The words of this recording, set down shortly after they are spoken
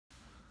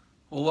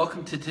Well,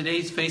 welcome to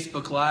today's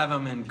Facebook Live.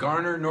 I'm in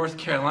Garner, North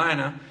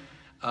Carolina,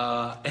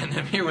 and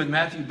I'm here with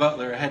Matthew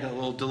Butler. I had a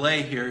little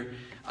delay here.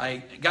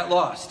 I got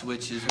lost,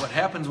 which is what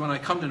happens when I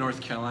come to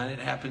North Carolina. It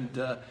happened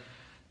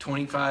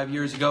 25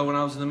 years ago when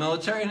I was in the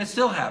military, and it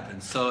still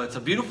happens. So it's a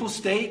beautiful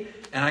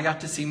state, and I got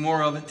to see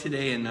more of it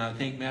today. And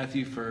thank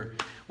Matthew for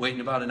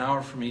waiting about an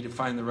hour for me to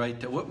find the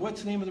right...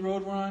 What's the name of the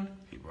road we're on?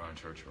 Hebron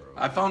Church Road.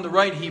 I found the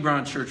right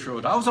Hebron Church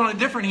Road. I was on a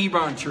different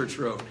Hebron Church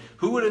Road.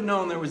 Who would have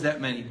known there was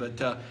that many? But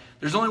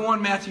there's only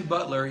one Matthew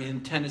Butler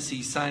in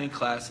Tennessee signing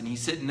class, and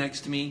he's sitting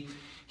next to me.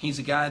 He's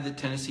a guy that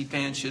Tennessee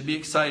fans should be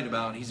excited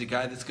about. He's a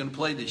guy that's going to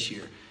play this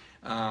year.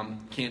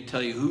 Can't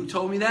tell you who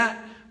told me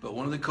that, but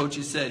one of the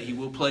coaches said he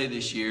will play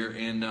this year.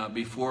 And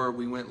before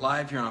we went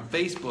live here on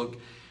Facebook,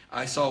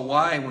 I saw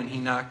why when he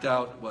knocked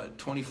out,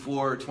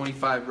 24 or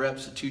 25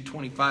 reps of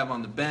 225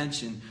 on the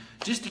bench. And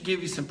just to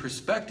give you some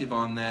perspective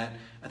on that,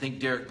 I think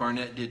Derek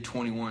Barnett did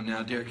 21.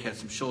 Now, Derek had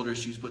some shoulder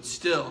issues, but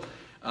still,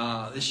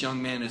 this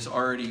young man is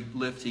already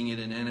lifting at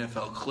an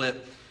NFL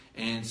clip,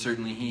 and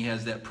certainly he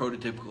has that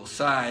prototypical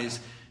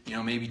size. You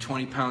know, maybe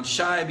 20 pounds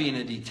shy of being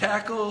a D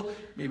tackle,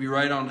 maybe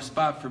right on the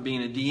spot for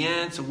being a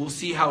DN. So we'll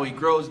see how he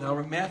grows. Now,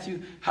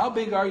 Matthew, how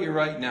big are you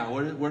right now?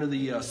 What are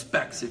the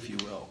specs, if you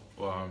will?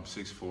 Well, I'm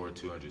 6'4",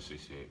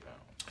 268 pounds.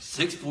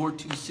 6'4",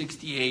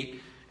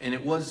 268, and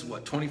it was,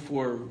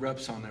 24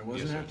 reps on there,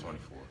 wasn't it? Yes, sir,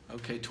 24.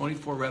 Okay,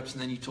 24 reps,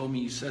 and then you told me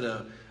you set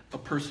a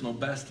personal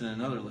best in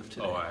another lift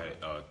today. Oh, I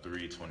had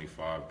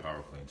 325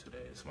 power clean today.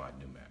 It's my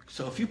new max.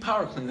 So if you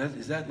power clean,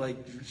 is that like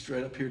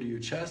straight up here to your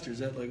chest, or is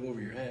that like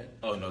over your head?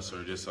 Oh, no,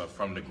 sir, just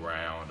from the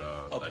ground,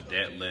 a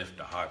deadlift,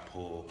 a high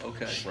pull,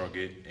 shrug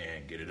it,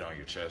 and get it on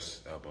your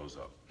chest, elbows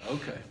up.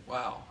 Okay,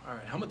 wow. All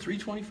right, how about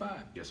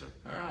 325? Yes, sir.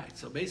 All right,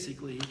 so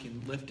basically he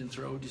can lift and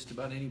throw just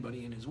about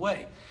anybody in his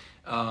way.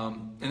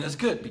 And that's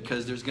good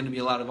because there's going to be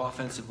a lot of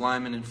offensive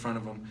linemen in front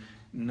of him.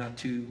 Not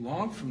too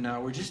long from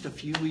now. We're just a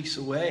few weeks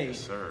away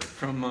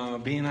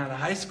from being out of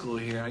high school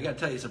here. I got to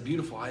tell you, it's a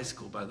beautiful high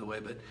school, by the way.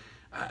 But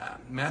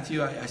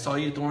Matthew, I saw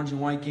you at the Orange and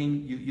White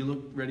game. You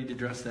look ready to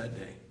dress that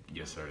day.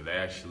 Yes, sir. They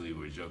actually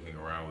were joking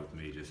around with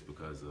me just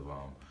because of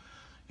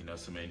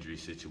some injury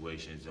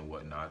situations and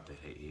whatnot. That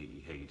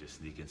hey, just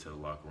sneak into the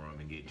locker room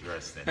and get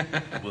dressed.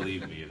 And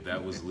believe me, if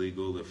that was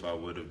legal, if I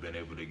would have been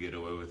able to get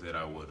away with it,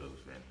 I would have.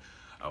 And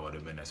I would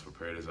have been as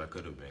prepared as I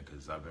could have been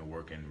because I've been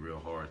working real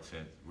hard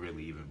since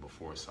really even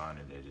before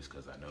signing there just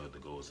because I know the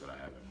goals that I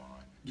have in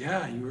mind.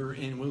 Yeah, you were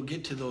in. We'll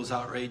get to those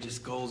outrageous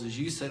goals. As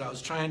you said, I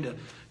was trying to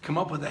come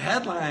up with a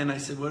headline. I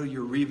said, what are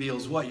your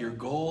reveals? What, your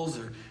goals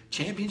or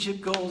championship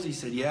goals? He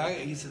said, yeah.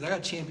 He said, I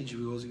got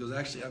championship goals. He goes,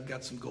 actually, I've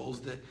got some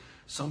goals that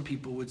some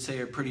people would say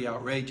are pretty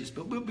outrageous.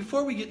 But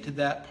before we get to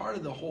that, part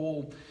of the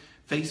whole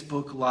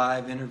Facebook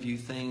Live interview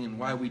thing and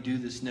why we do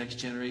this Next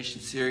Generation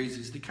series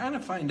is to kind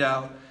of find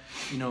out,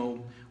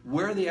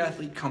 where the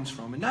athlete comes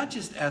from, and not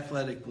just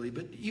athletically,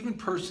 but even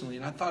personally.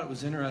 And I thought it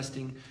was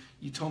interesting.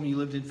 You told me you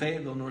lived in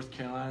Fayetteville, North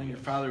Carolina. Your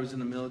father was in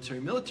the military.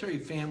 Military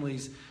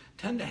families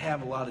tend to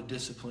have a lot of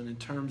discipline in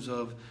terms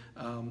of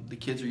the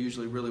kids are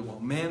usually really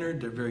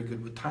well-mannered. They're very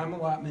good with time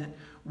allotment.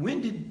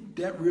 When did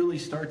that really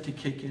start to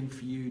kick in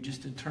for you,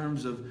 just in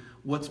terms of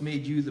what's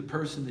made you the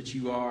person that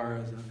you are,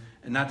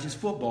 and not just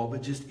football,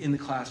 but just in the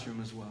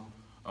classroom as well?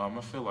 I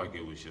feel like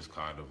it was just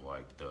kind of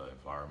like the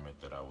environment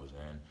that I was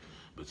in,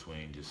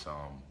 between just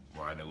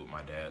riding with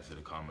my dad to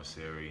the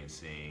commissary and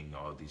seeing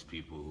all these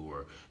people who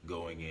are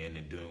going in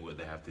and doing what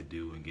they have to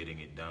do and getting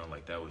it done.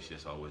 Like, that was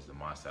just always the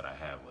mindset I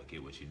have, like,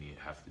 get what you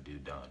have to do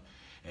done.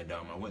 And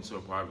I went to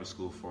a private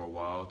school for a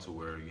while to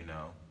where,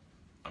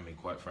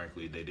 quite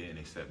frankly, they didn't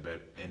accept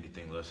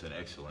anything less than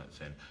excellence.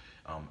 And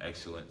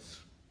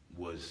excellence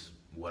was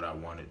what I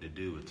wanted to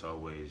do. It's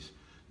always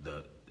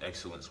the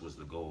excellence was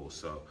the goal.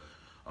 So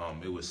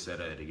it was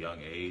set at a young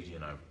age,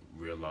 and I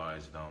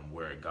realized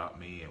where it got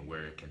me and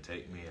where it can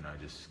take me, and I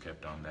just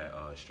kept on that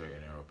straight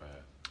and narrow path.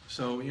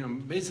 So,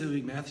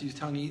 basically Matthew's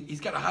telling you he's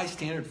got a high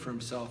standard for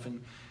himself.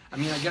 And, I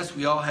guess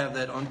we all have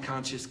that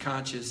unconscious,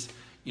 conscious,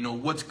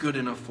 what's good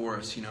enough for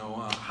us?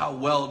 How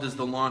well does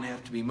the lawn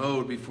have to be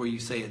mowed before you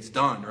say it's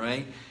done,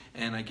 right?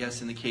 And I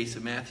guess in the case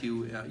of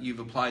Matthew, you've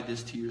applied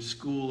this to your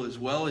school as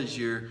well as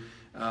your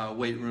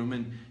weight room.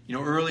 And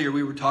earlier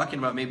we were talking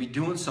about maybe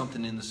doing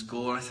something in the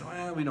school, and I said,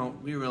 well,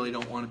 we really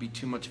don't want to be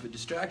too much of a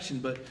distraction.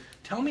 But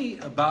tell me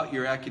about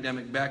your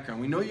academic background.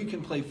 We know you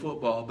can play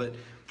football, but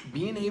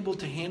being able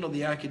to handle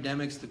the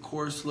academics, the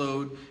course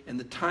load, and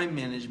the time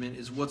management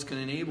is what's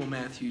going to enable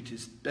Matthew to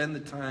spend the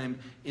time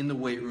in the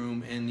weight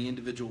room and the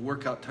individual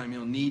workout time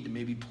he'll need to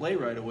maybe play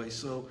right away.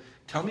 So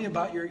tell me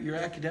about your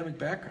academic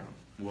background.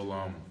 Well,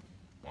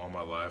 all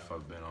my life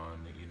I've been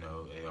on,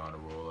 a honor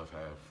roll. I've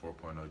had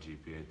 4.0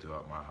 GPA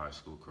throughout my high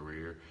school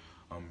career.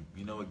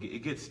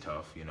 It gets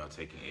tough,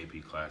 taking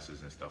AP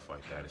classes and stuff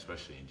like that,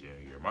 especially in junior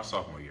year. My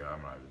sophomore year,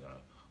 I'm not even going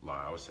to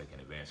lie, I was taking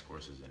advanced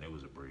courses and it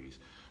was a breeze.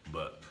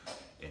 But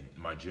in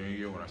my junior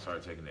year, when I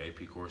started taking the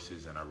AP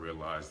courses and I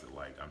realized that,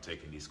 I'm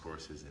taking these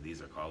courses and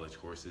these are college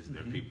courses,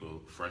 there are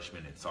people,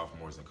 freshmen and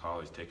sophomores in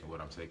college taking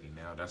what I'm taking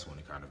now, that's when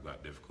it kind of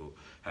got difficult.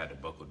 Had to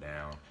buckle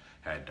down,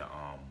 had to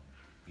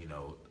you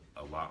know,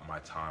 allot my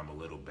time a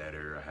little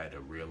better. I had to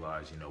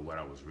realize, you know, what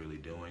I was really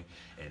doing.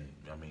 And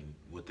I mean,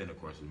 within the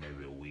course of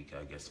maybe a week,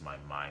 I guess my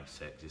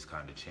mindset just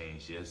kind of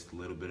changed just a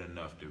little bit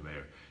enough to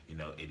where, you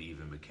know, it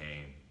even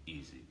became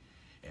easy.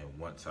 And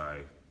once I,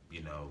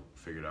 you know,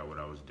 figured out what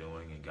I was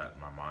doing and got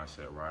my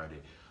mindset right,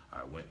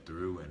 I went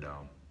through and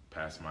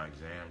passed my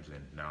exams,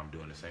 and now I'm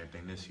doing the same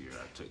thing this year.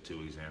 I took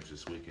 2 exams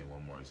this week and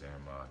 1 more exam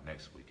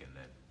next week, and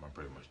then I'm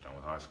pretty much done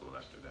with high school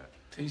after that.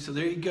 Okay, so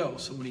there you go.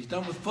 So when he's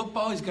done with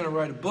football, he's going to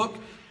write a book,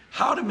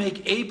 How to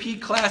Make AP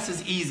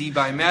Classes Easy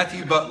by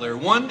Matthew Butler.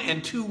 1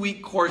 and 2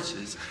 week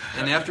courses.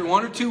 And after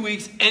 1 or 2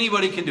 weeks,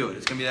 anybody can do it.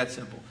 It's going to be that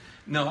simple.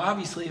 No,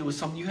 obviously it was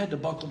something you had to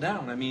buckle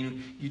down. I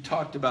mean, you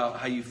talked about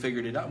how you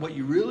figured it out. What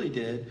you really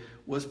did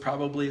was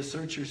probably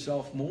assert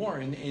yourself more.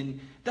 And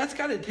that's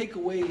got to take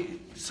away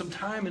some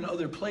time in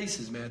other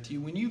places,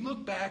 Matthew. When you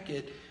look back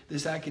at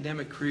this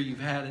academic career you've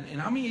had, and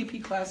how many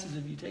AP classes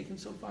have you taken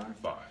so far?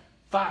 5.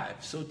 5.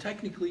 So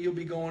technically you'll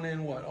be going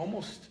in what?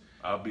 Almost?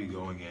 I'll be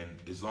going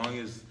in as long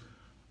as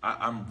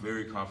I'm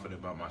very confident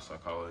about my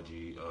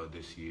psychology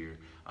this year.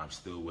 I'm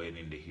still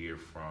waiting to hear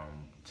from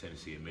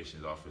Tennessee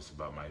Admissions Office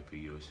about my AP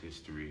US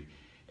history,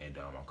 and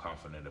I'm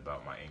confident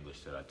about my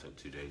English that I took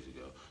 2 days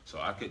ago. So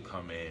I could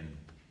come in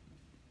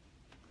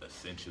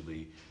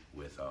essentially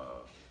with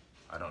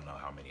I don't know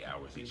how many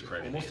hours each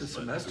credit almost is,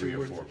 a semester 3 or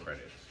worth 4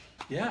 credits.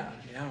 Yeah,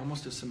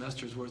 almost a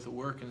semester's worth of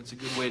work, and it's a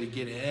good way to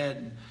get ahead.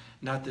 And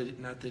not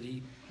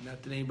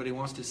that anybody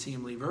wants to see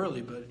him leave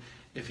early, but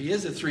if he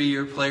is a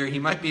 3-year player, he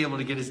might be able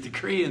to get his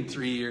degree in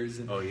 3 years.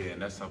 And oh yeah,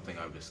 and that's something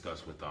I've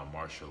discussed with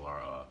Marshall,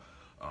 our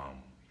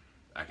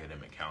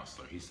academic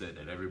counselor. He said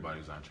that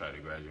everybody's on track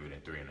to graduate in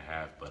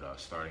 3.5, but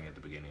starting at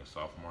the beginning of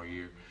sophomore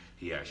year,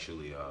 he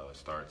actually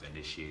starts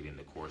initiating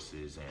the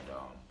courses and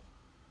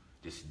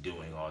just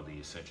doing all the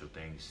essential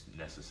things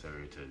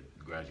necessary to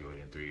graduate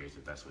in 3 years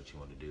if that's what you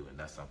want to do. And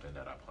that's something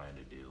that I plan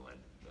to do, and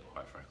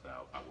quite frankly,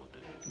 I will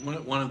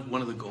do.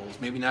 One of the goals,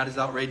 maybe not as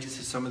outrageous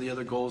as some of the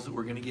other goals that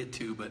we're going to get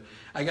to, but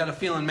I got a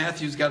feeling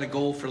Matthew's got a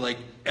goal for like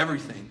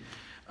everything.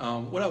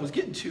 What I was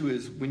getting to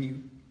is when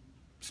you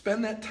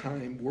spend that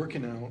time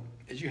working out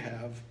as you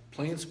have,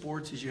 playing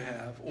sports as you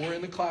have, or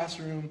in the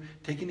classroom,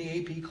 taking the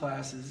AP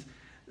classes,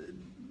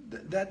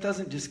 that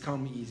doesn't just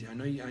come easy. I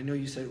know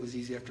you said it was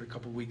easy after a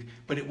couple of weeks,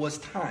 but it was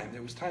time.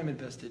 There was time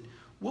invested.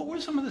 What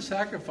were some of the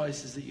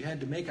sacrifices that you had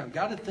to make? I've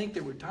got to think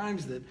there were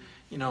times that,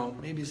 you know,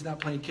 maybe it's not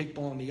playing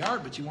kickball in the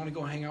yard, but you want to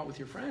go hang out with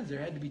your friends. There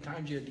had to be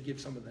times you had to give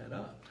some of that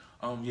up.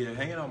 Yeah,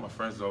 hanging out with my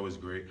friends is always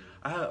great.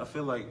 I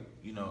feel like,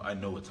 you know, I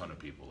know a ton of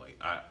people.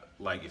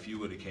 Like if you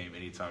would have came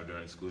anytime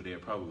during the school day,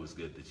 it probably was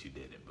good that you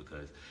didn't,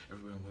 because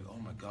everybody was like, oh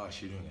my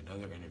gosh, you're doing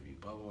another interview,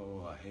 blah, blah,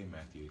 blah, blah. Hey,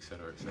 Matthew, et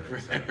cetera, et cetera,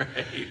 et cetera.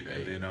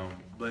 Right. And then,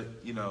 but,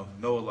 you know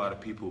a lot of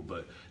people,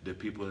 but the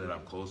people that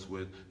I'm close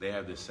with, they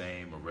have the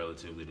same or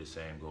relatively the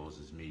same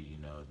goals as me, you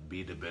know,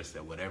 be the best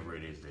at whatever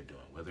it is they're doing,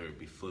 whether it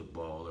be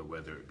football or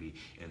whether it be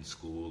in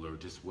school or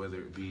just whether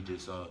it be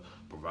just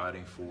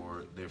providing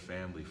for their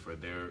family, for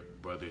their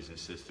brothers and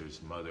sisters,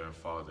 mother and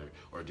father,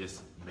 or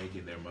just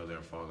making their mother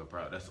and father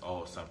proud. That's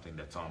all something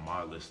that's on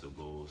my list of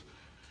goals.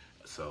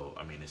 So,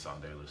 I mean, it's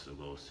on their list of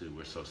goals too.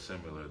 We're so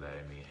similar that,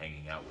 I mean,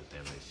 hanging out with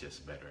them is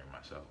just bettering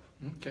myself.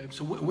 Okay,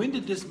 so when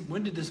did this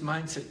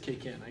mindset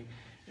kick in?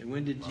 And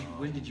when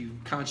did you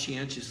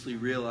conscientiously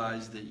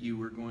realize that you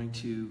were going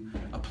to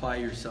apply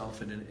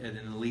yourself at an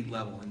elite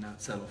level and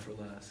not settle for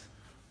less?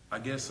 I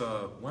guess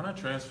when I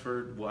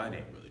transferred, well, I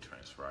didn't really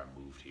transfer. I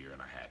moved here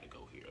and I had to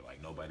go here.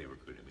 Like, nobody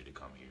recruited me to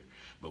come here.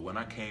 But when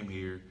I came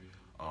here,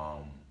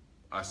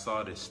 I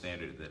saw the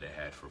standard that it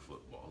had for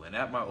football. And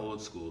at my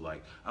old school,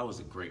 like, I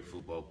was a great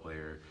football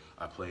player.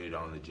 I played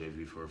on the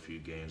JV for a few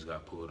games,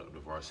 got pulled up to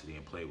varsity,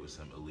 and played with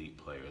some elite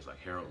players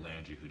like Harold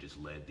Landry, who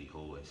just led the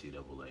whole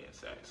NCAA in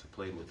sacks. I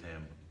played with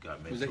him,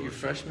 got mentored. Was that your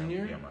freshman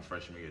year? Yeah, my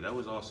freshman year. That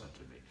was awesome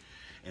to me.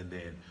 And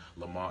then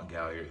Lamont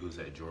Galliard, who's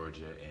at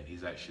Georgia, and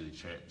he's actually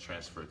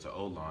transferred to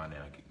O-line,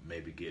 and I could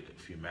maybe get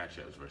a few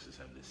matchups versus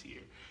him this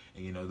year.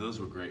 And, you know, those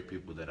were great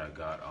people that I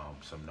got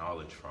some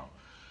knowledge from.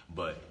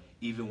 But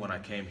even when I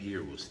came here,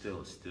 it was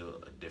still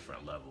a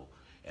different level.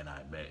 And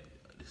I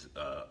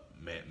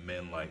met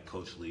men like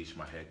Coach Leach,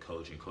 my head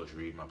coach, and Coach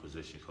Reed, my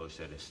position coach,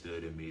 that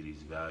instilled in me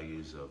these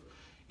values of,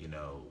 you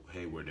know,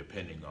 hey, we're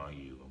depending on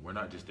you. And we're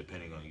not just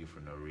depending on you for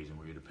no reason.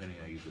 We're depending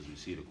on you because we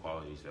see the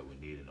qualities that we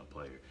need in a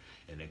player.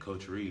 And then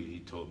Coach Reed, he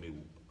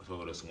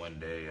told us one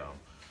day,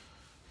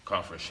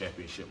 conference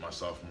championship my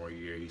sophomore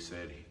year, he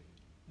said,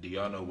 do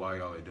y'all know why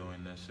y'all are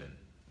doing this? And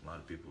a lot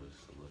of people was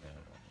looking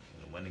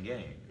at him, win the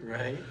game.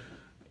 Right.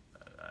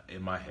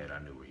 In my head,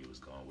 I knew where he was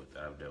going with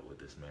that. I've dealt with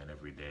this man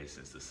every day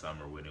since the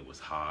summer, when it was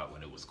hot,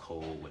 when it was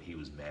cold, when he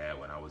was mad,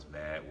 when I was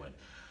mad, when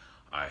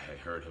I had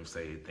heard him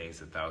say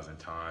things 1,000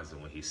 times,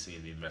 and when he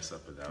seen me mess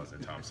up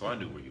 1,000 times. So I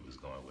knew where he was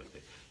going with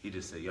it. He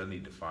just said, y'all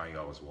need to find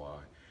y'all's why.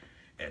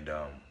 And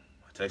I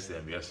texted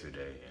him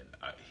yesterday,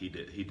 and he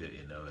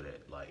didn't know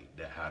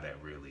that how that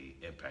really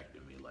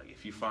impacted me. Like,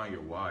 if you find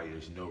your why,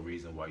 there's no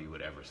reason why you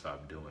would ever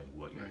stop doing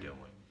what you're doing.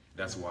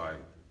 That's why,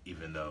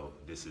 even though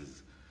this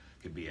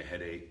could be a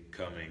headache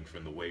coming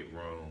from the weight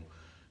room,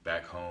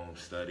 back home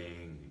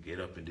studying, get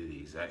up and do the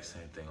exact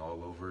same thing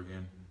all over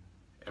again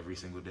every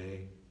single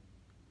day,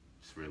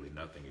 it's really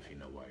nothing if you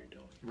know why you're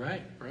doing it.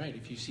 Right.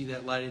 If you see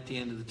that light at the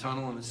end of the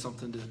tunnel and it's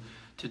something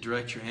to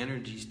direct your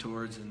energies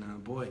towards,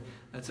 and boy,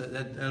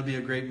 that'll be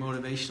a great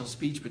motivational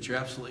speech. But you're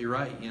absolutely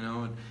right.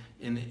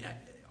 And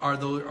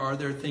are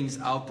there things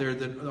out there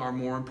that are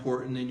more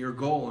important than your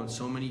goal? And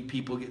so many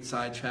people get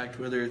sidetracked,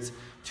 whether it's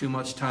too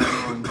much time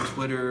on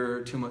Twitter,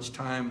 or too much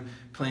time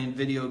playing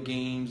video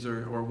games,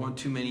 or one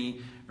too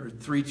many, or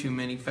three too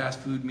many fast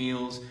food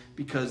meals,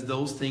 because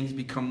those things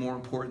become more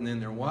important than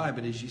their why.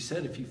 But as you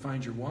said, if you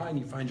find your why and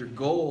you find your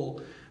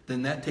goal,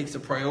 then that takes a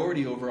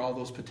priority over all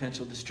those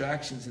potential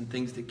distractions and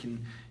things that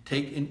can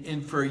take.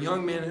 And for a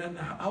young man,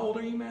 how old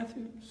are you,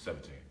 Matthew?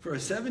 17. For a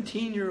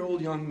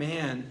 17-year-old young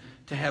man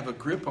to have a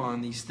grip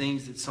on these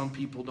things that some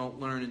people don't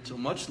learn until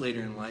much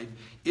later in life,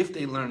 if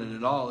they learn it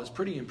at all, is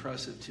pretty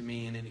impressive to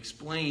me. And it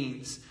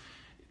explains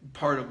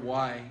part of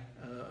why,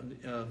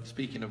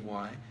 speaking of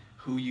why,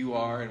 who you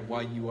are and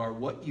why you are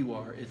what you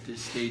are at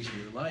this stage of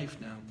your life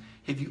now.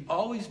 Have you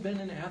always been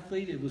an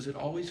athlete? Was it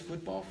always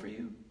football for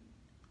you?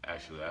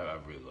 Actually, I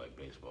really liked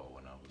baseball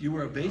when I was. You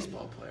were a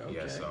baseball player, okay.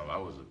 Yes, I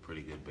was a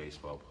pretty good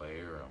baseball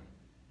player.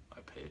 I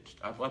pitched.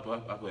 I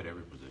played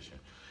every position.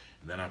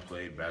 And then I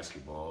played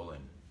basketball,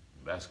 and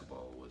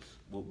basketball was,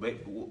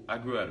 I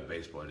grew out of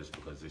baseball just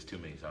because there's too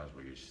many times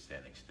where you're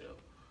standing still.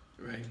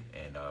 Right.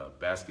 And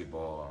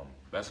basketball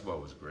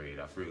was great.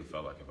 I really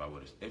felt like if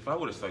I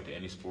would have stuck to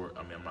any sport,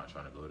 I mean, I'm not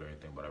trying to go to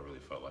anything, but I really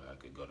felt like I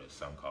could go to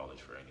some college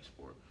for any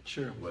sport.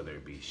 Sure. Whether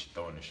it be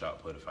throwing the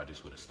shot put, if I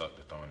just would have stuck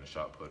to throwing the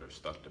shot put, or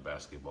stuck to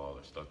basketball,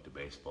 or stuck to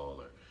baseball,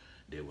 or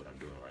did what I'm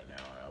doing right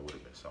now, I would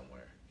have been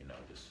somewhere,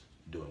 just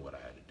doing what I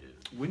had to do.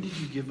 When did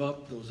you give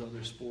up those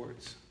other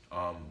sports?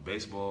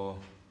 Baseball.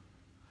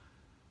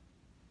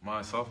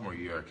 My sophomore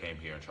year, I came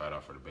here and tried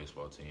out for the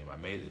baseball team. I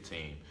made the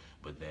team,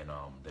 but then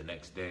the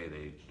next day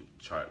they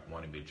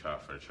wanted me to try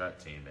out for the track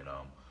team, and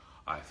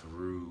I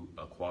threw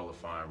a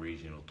qualifying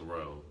regional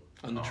throw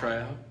on the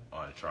tryout.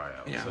 On the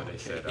tryout. Yeah, so they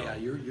said,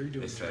 you're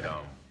doing. They said,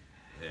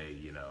 hey,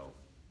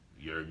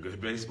 you're a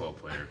good baseball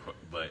player,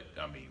 but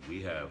I mean,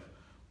 we have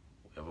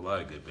a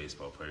lot of good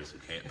baseball players who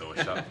can't throw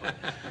a shot put.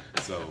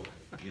 So,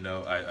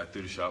 I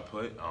threw the shot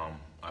put.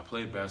 I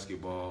played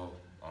basketball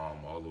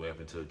all the way up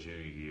until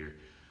junior year.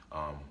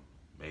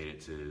 Made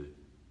it to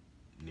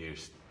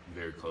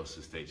very close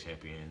to state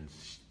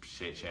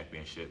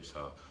championships.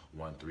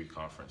 Won 3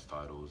 conference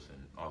titles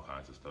and all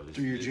kinds of stuff.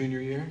 Through your junior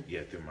year?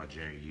 Yeah, through my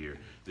junior year.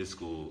 This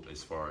school,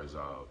 as far as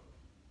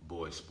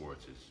boys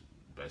sports, is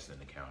best in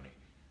the county.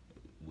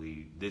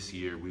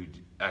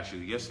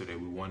 Yesterday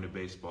we won the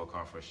baseball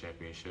conference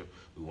championship.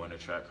 We won the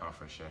track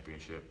conference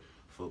championship.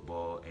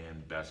 Football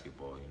and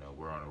basketball.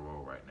 We're on a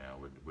roll right now.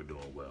 We're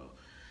doing well.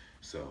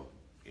 So.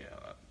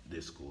 Yeah,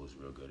 this school is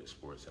real good at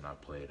sports, and I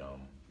played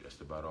just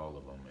about all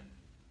of them. And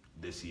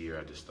this year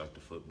I just stuck to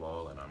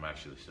football, and I'm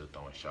actually still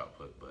throwing shot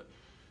put, but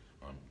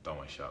I'm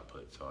throwing shot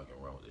put so I can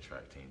run with the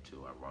track team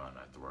too. I run,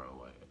 I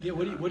throw.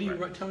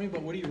 Tell me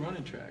about what do you run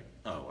in track?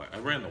 Oh, I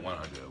ran the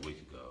 100 a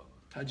week ago.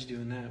 How'd you do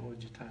in that? What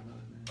did your time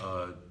out in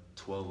that?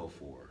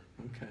 12:04.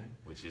 Okay.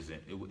 Which it's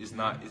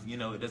not,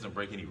 it doesn't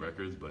break any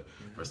records, but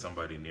for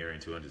somebody nearing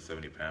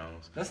 270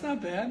 pounds. That's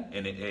not bad.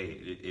 And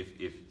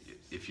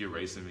if you're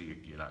racing me,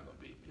 you're not going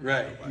to beat me.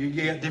 Right. You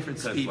got different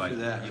speed for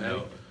that,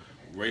 right?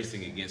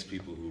 Racing against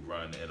people who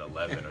run at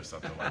 11 or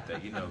something like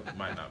that,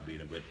 might not beat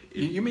them. But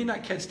you may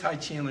not catch Ty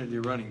Chandler,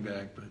 the running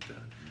back, but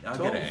I'll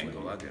get an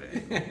angle.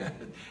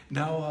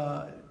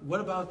 Now, what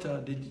about?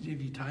 Have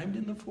you timed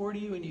in the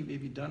 40?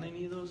 Have you done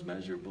any of those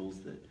measurables?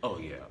 Oh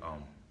yeah,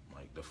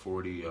 like the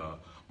 40.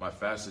 My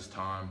fastest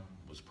time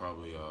was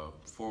probably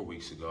 4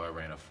 weeks ago. I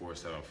ran a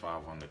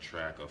 4.75 on the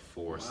track, a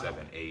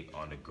 4.78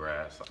 on the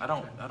grass. I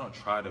don't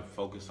try to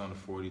focus on the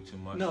 40 too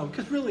much. No,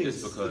 because really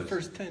it's the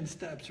first 10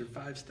 steps or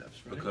 5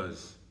 steps, right?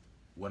 Because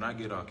when I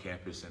get on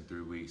campus in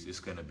 3 weeks, it's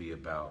going to be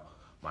about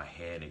my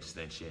hand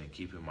extension,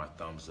 keeping my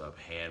thumbs up,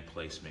 hand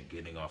placement,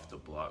 getting off the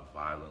block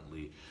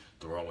violently,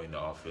 throwing the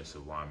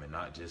offensive lineman,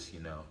 not just,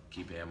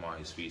 keeping him on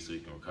his feet so he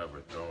can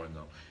recover, throwing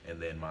them, and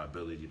then my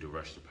ability to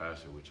rush the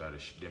passer, which I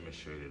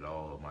demonstrated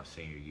all of my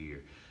senior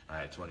year. I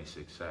had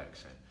 26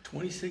 sacks.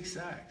 26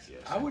 sacks?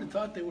 Yes. I would have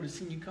thought they would have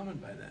seen you coming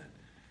by then.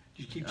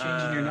 Did you keep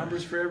changing your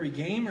numbers for every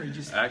game, or you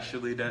just...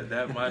 Actually,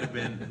 that might have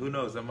been, who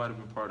knows, that might have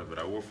been part of it.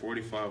 I wore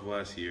 45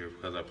 last year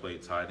because I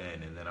played tight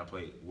end, and then I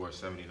wore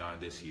 79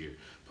 this year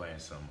playing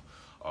some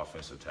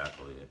offensive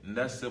tackle. And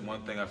that's the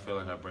one thing I feel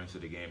like I bring to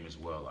the game as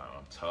well.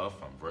 I'm tough,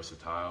 I'm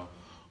versatile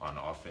on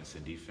offense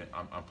and defense.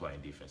 I'm playing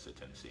defense at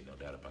Tennessee, no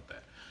doubt about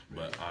that.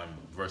 But I'm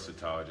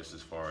versatile just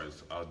as far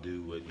as I'll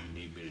do what you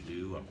need me to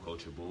do. I'm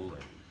coachable,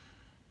 and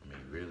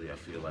really, I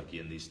feel like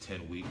in these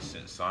 10 weeks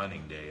since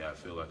signing day, I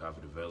feel like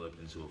I've developed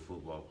into a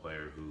football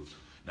player who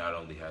not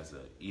only has an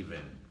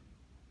even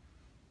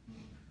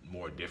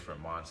more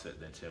different mindset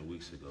than 10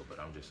 weeks ago, but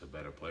I'm just a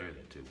better player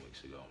than 10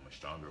 weeks ago. I'm a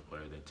stronger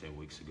player than 10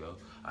 weeks ago.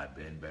 I've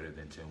been better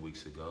than 10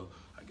 weeks ago.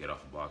 I get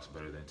off the blocks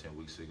better than 10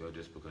 weeks ago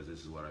just because this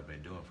is what I've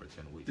been doing for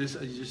 10 weeks. This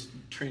is just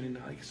training.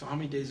 So how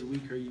many days a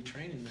week are you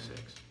training then?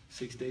 6.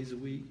 6 days a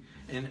week?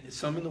 And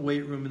some in the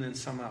weight room and then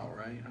some out,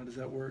 right? How does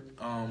that work?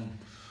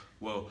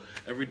 Well,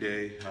 every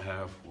day I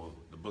have,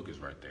 the book is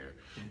right there,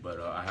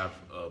 but I have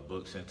a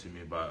book sent to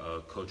me by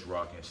Coach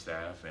Rock and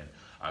staff, and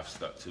I've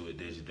stuck to it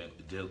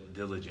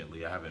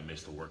diligently. I haven't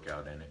missed a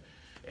workout in it.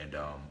 And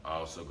I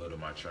also go to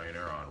my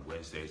trainer on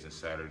Wednesdays and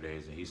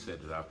Saturdays, and he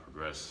said that I've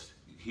progressed.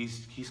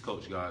 He's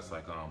coached guys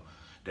like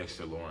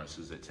Dexter Lawrence,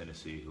 who's at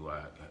Tennessee, who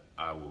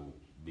I will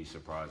be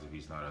surprised if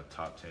he's not a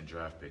top 10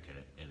 draft pick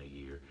in a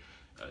year.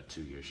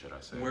 2 years, should I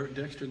say. Where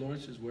Dexter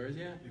Lawrence is, where is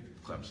he at?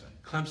 Clemson.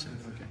 Clemson,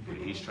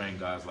 okay. He's trained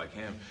guys like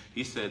him.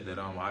 He said that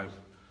I'm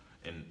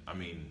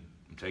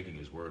taking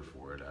his word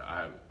for it.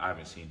 I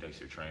haven't seen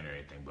Dexter train or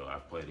anything, but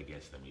I've played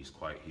against him. He's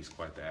quite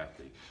the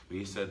athlete. But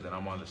he said that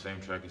I'm on the same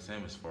track as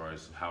him as far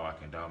as how I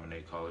can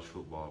dominate college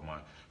football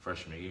my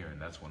freshman year,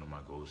 and that's one of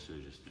my goals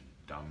too, just to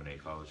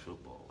dominate college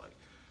football. Like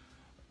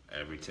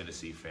every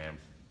Tennessee fan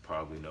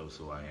probably knows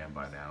who I am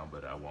by now,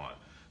 but I want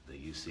the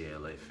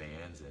UCLA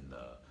fans and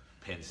the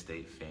Penn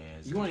State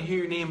fans. You want to hear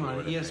your name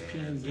on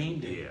ESPN game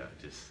day. Yeah,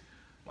 just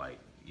like,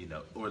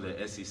 or the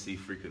SEC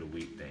Freak of the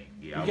Week thing.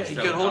 Yeah, you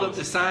could hold up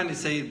the sign and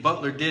say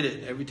Butler did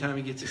it every time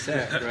he gets a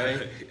sack,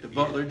 right? The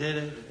Butler did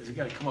it. You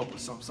got to come up with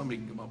something. Somebody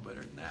can come up better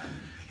than that.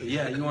 But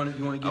yeah, you want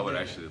to get. I would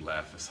actually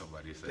laugh if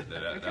somebody said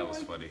that. That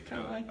was funny.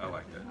 I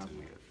like that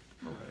too.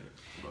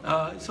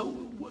 Yeah. So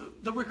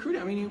the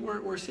recruiting. I mean,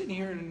 we're sitting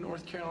here in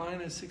North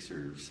Carolina, 6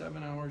 or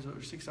 7 hours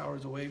or 6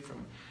 hours away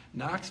from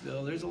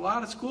Knoxville. There's a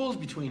lot of schools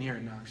between here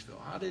and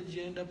Knoxville. How did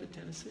you end up at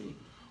Tennessee?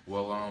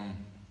 Well,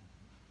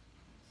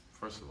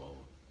 first of all,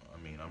 I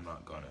mean, I'm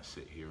not gonna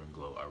sit here and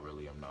gloat. I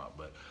really am not.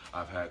 But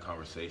I've had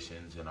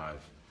conversations and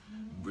I've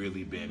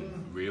really been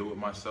real with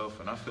myself.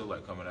 And I feel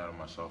like coming out of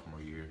my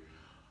sophomore year,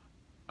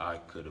 I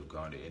could have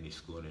gone to any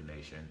school in the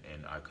nation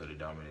and I could have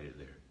dominated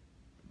there,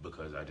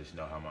 because I just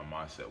know how my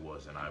mindset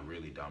was, and I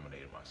really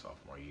dominated my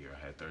sophomore year.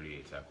 I had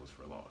 38 tackles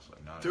for loss.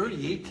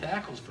 38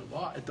 tackles for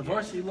loss at the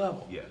varsity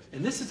level? Yes.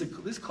 And this is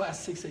this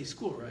class 6A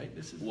school, right?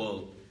 This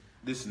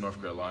is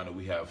North Carolina.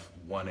 We have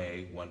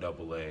 1A,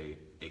 1AA,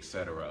 et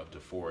cetera, up to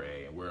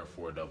 4A, and we're in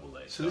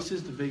 4AA. So this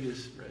is the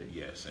biggest, right?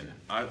 Yes, and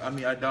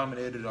I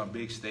dominated on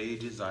big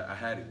stages. I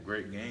had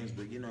great games,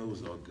 but it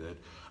was all good.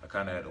 I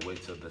kind of had to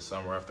wait till the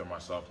summer after my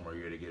sophomore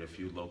year to get a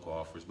few local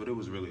offers, but it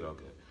was really all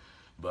good.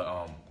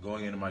 But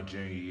going into my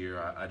junior year,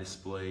 I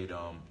displayed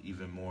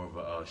even more of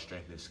a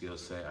strength and skill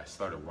set. I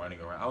started running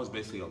around. I was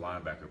basically a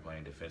linebacker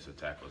playing defensive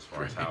tackle as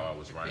far as how I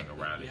was running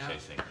around and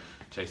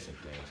chasing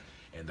things.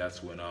 And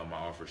that's when my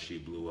offer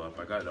sheet blew up.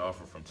 I got the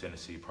offer from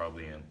Tennessee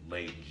probably in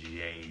late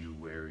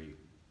January.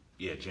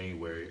 Yeah,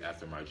 January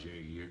after my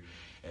junior year.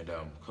 And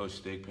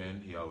Coach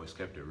Stigpen, he always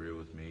kept it real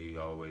with me. He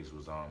always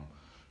was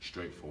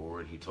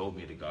straightforward. He told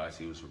me the guys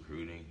he was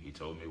recruiting. He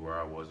told me where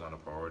I was on the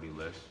priority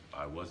list.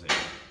 I wasn't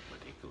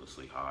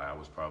ridiculously high. I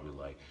was probably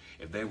like,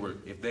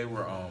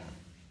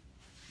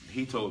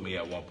 he told me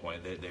at one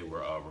point that they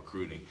were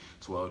recruiting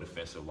 12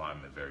 defensive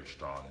linemen very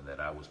strong, and that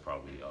I was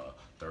probably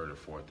third or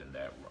fourth in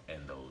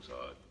those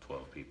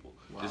 12 people.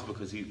 Wow. Just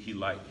because he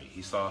liked me.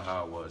 He saw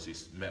how I was. He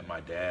met my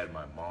dad,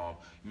 my mom,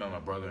 he met my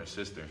brother and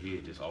sister, and he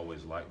had just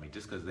always liked me.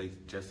 Just because they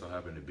just so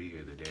happened to be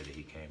here the day that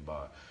he came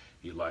by.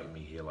 He liked me.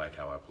 He liked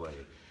how I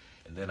played.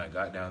 And then I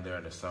got down there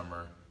in the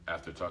summer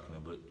after talking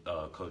to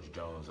Coach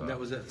Jones. That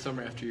was that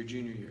summer after your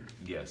junior year?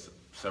 Yes,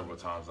 several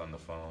times on the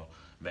phone.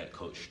 Met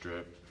Coach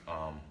Strip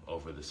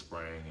over the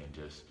spring, and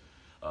just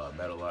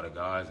met a lot of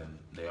guys, and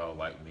they all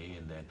liked me.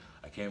 And then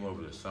I came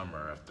over the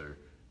summer after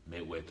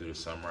midway through the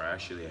summer. I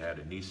actually had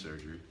a knee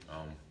surgery.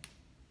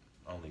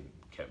 Only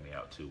kept me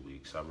out 2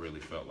 weeks. I really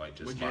felt like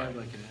just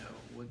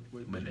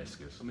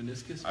meniscus. A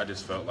meniscus? I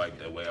just felt like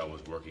the way I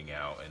was working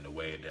out and the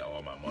way that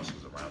all my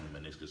muscles around the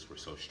meniscus were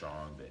so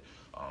strong that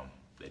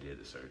they did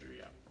the surgery.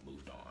 I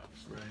moved on.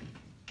 Right.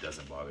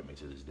 Doesn't bother me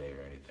to this day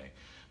or anything.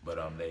 But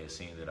they had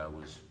seen that I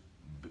was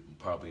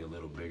probably a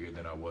little bigger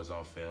than I was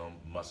on film,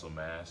 muscle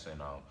mass,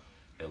 and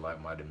they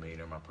liked my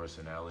demeanor, my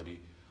personality.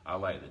 I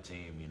liked the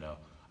team,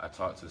 I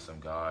talked to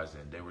some guys,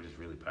 and they were just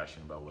really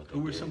passionate about what they did.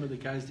 Who were some of the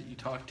guys that you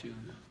talked to?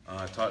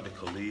 I talked to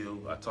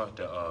Khalil. I talked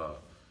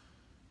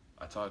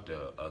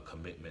to a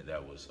commitment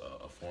that was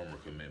a former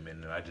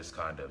commitment, and I just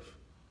kind of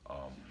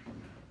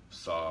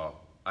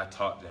I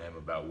talked to him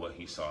about what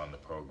he saw in the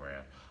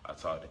program. I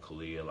talked to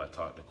Khalil. I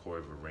talked to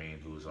Corey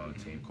Vereen, who was on the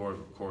team.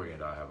 Corey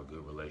and I have a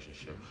good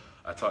relationship.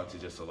 I talked to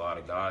just a lot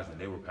of guys, and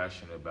they were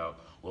passionate about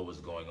what was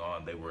going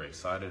on. They were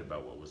excited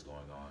about what was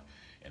going on.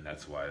 And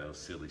that's why those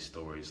silly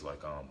stories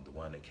like the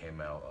one that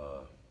came out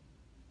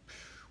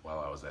while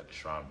I was at the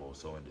Shrine Bowl,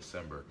 so in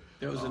December.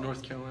 That was the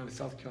North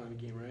Carolina-South Carolina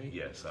game, right?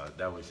 Yes,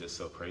 that was just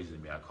so crazy to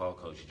me. I called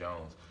Coach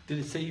Jones. Did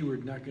it say you were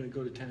not going to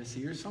go to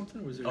Tennessee or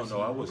something? Was there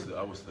no, I was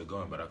still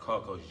going, but I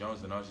called Coach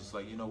Jones, and I was just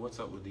like, what's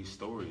up with these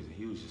stories? And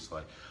he was just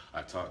like,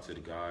 I talked to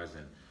the guys,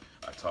 and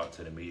I talked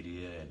to the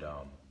media, and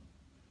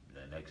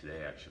next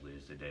day actually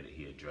is the day that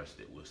he addressed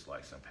it with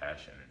like some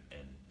passion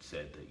and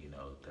said that,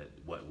 that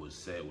what was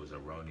said was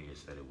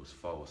erroneous, that it was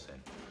false,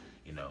 and,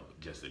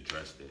 just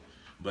addressed it.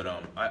 But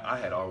I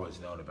had always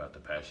known about the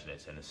passion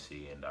at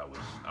Tennessee, and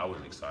I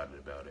was excited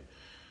about it.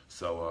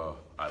 So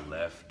I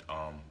left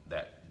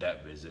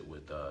that visit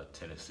with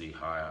Tennessee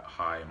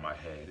high in my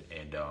head,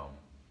 and well,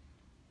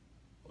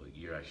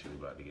 you're actually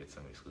about to get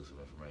some exclusive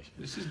information.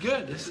 This is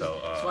good. That's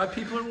why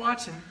people are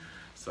watching.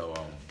 So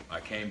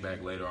I came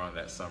back later on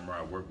that summer.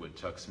 I worked with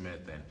Chuck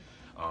Smith, and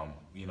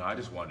I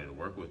just wanted to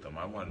work with them.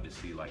 I wanted to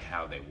see like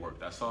how they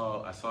worked. I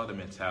saw the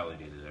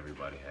mentality that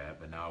everybody had,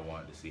 but now I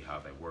wanted to see how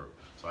they work.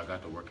 So I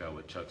got to work out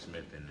with Chuck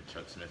Smith in the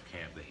Chuck Smith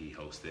camp that he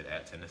hosted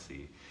at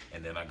Tennessee,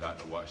 and then I got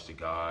to watch the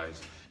guys,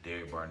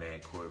 Derek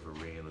Barnett, Corey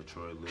Vereen,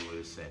 LaTroy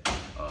Lewis, and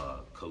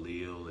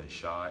Khalil and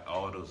Shai.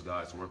 All those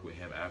guys worked with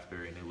him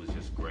after, and it was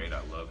just great. I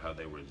love how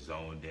they were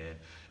zoned in,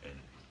 and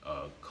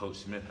Coach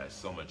Smith has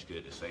so much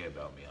good to say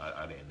about me.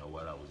 I didn't know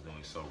what I was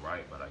doing so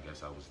right, but I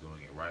guess I was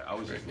doing it right. I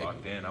was just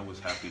locked in. I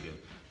was happy to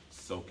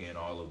soak in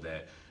all of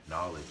that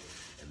knowledge.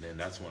 And then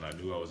that's when I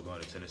knew I was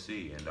going to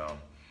Tennessee. And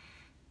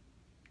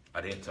I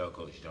didn't tell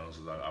Coach Jones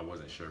because I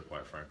wasn't sure,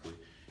 quite frankly.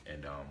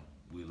 And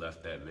we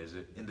left that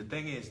visit. And the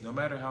thing is, no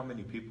matter how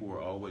many people were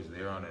always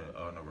there on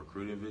a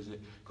recruiting visit,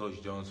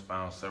 Coach Jones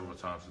found several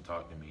times to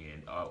talk to me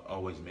and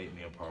always made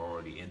me a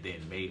priority, and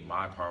then made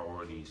my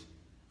priorities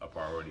a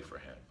priority for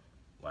him.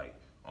 Like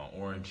on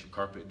Orange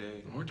Carpet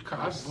Day,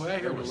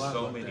 there were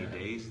so many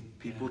days,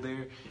 people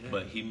there,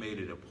 but he made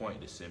it a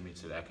point to send me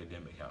to the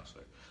academic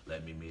counselor,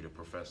 let me meet a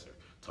professor,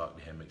 talk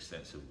to him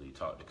extensively,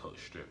 talk to Coach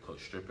Strip.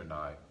 Coach Strip and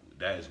I,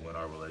 that is when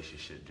our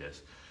relationship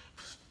just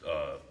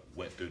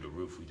went through the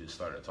roof. We just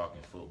started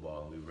talking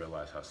football, and we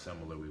realized how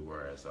similar we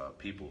were as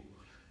people,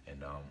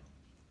 and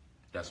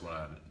that's when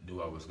I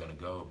knew I was going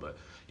to go. But,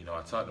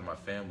 I talked to my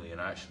family, and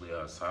I actually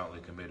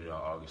silently committed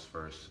on August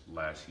 1st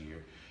last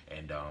year,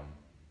 and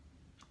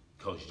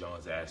Coach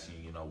Jones asked me,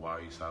 why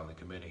are you silently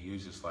committing? He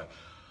was just like,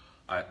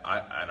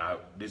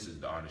 this is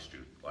the honest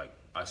truth. Like,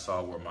 I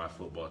saw where my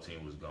football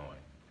team was going,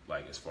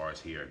 like as far as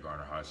here at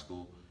Garner High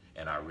School,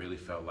 and I really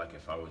felt like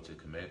if I were to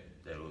commit,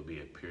 that it would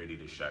be a purity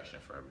distraction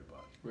for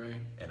everybody. Right.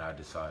 And I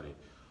decided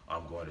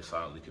I'm going to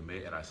silently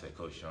commit, and I said,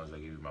 Coach Jones, I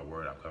give you my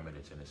word, I'm coming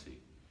to Tennessee.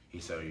 He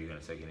said, are you going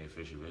to take any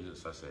official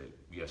visits? I said,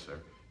 yes, sir.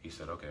 He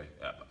said, okay.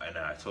 And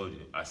I told you,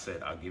 I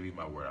said, I'll give you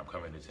my word. I'm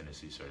coming to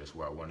Tennessee, sir. That's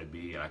where I want to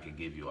be, and I can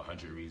give you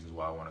 100 reasons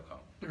why I want to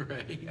come.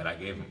 Right. And I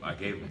gave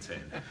him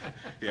 10.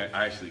 Yeah,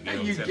 I actually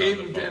gave him 10 you on gave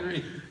the him phone. 10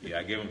 reasons. Yeah,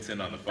 I gave him 10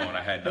 on the phone.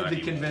 I had 90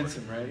 Had to convince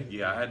him, right?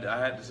 Yeah, I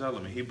had to tell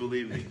him, and he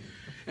believed me.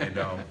 And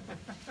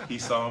he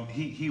saw him.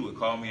 He would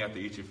call me after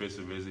each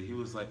official visit. He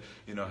was like,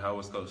 how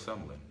was Coach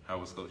Sumlin? How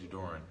was Coach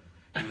Doran?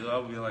 I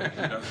would be like,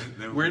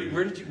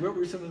 where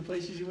were some of the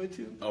places you went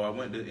to? Oh, I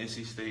went to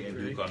NC State and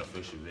Duke on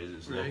official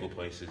visits, local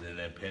places, and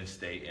then Penn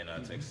State and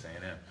Texas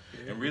A&M.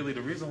 Yeah. And really,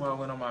 the reason why I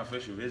went on my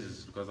official visits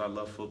is because I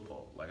love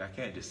football. Like, I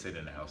can't just sit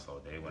in the house all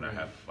day when I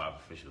have 5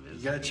 official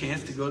visits. You got a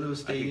chance to go to a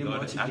stadium,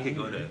 I could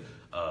go to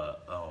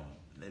a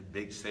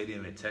big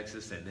stadium in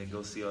Texas and then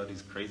go see all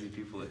these crazy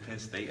people at Penn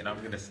State, and I'm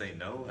going to say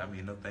no. I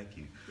mean, no, thank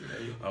you.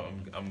 Right.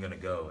 I'm going to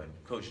go, and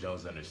Coach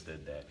Jones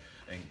understood that.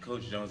 And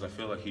Coach Jones, I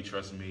feel like he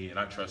trusts me, and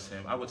I trust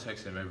him. I would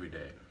text him every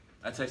day.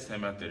 I texted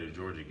him after the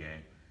Georgia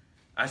game.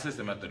 I texted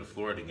him after the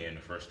Florida game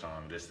the first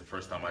time. This is the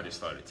first time I just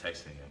started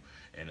texting him.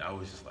 And I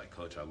was just like,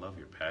 Coach, I love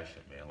your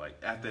passion, man. Like,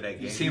 after that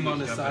game, he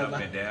was jumping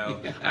up and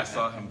down. I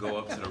saw him go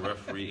up to the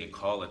referee and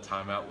call a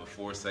timeout with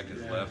 4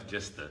 seconds left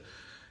just to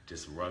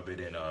rub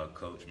it in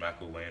Coach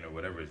McElwain or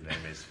whatever his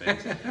name is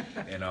face.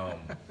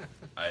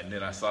 And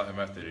then I saw him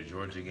after the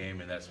Georgia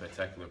game and that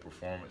spectacular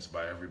performance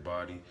by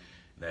everybody.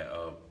 That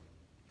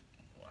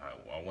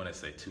I want to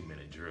say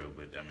 2-minute drill,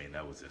 but I mean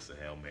that was just a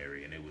Hail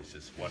Mary, and it was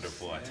just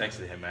wonderful. I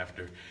texted him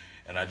after,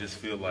 and I just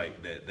feel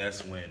like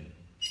that's when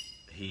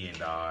he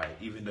and I,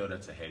 even though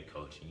that's a head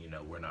coach,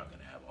 and we're not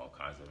going to have all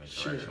kinds of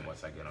interaction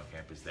once I get on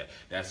campus.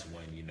 That's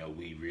when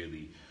we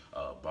really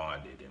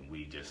bonded, and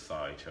we just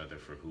saw each other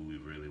for who we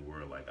really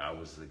were. Like, I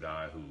was the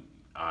guy who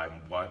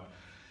I'm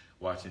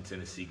watching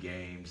Tennessee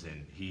games,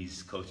 and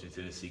he's coaching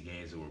Tennessee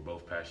games, and we're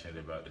both passionate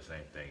about the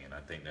same thing. And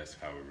I think that's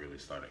how it really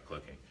started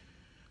clicking.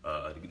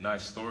 A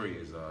nice story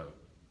is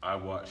I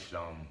watched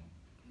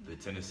the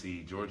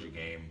Tennessee-Georgia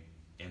game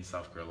in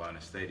South Carolina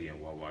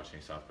Stadium while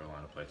watching South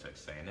Carolina play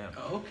Texas A&M.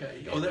 Oh,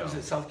 okay. Oh, that was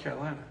at South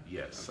Carolina.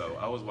 Yes. Okay. So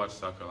I was watching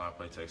South Carolina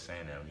play Texas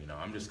A&M.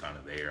 I'm just kind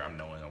of there. I'm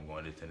knowing I'm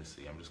going to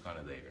Tennessee. I'm just kind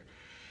of there.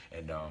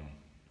 And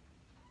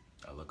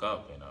I look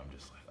up, and I'm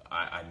just like,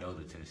 I know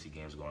the Tennessee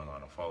game's going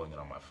on. I'm following it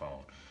on my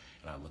phone.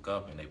 And I look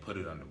up, and they put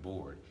it on the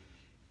board.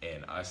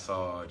 And I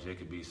saw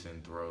Jacob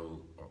Eason throw,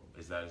 or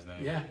is that his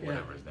name? Yeah.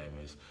 Whatever his name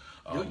is.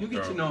 You'll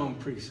get to know him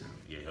pretty soon.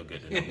 Yeah, he'll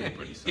get to know me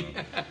pretty soon.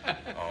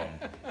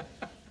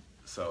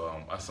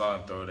 So I saw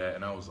him throw that,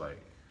 and I was like,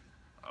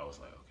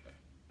 okay,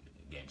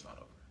 the game's not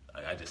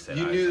over. I just said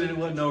you knew that it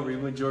wasn't over. You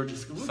went Georgia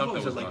school. What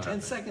was it, like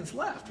 10 seconds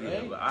left,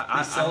 right? Yeah, but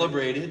I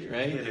celebrated,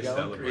 right? Yeah, they got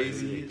celebrated.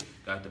 crazy.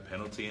 got the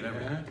penalty and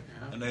everything.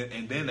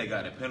 And then they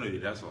got the penalty.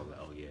 That's what I was like,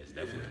 oh yeah, it's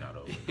definitely not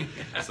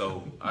over.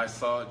 So I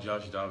saw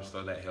Josh Dobbs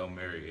throw that Hail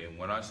Mary, and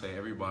when I say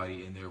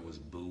everybody in there was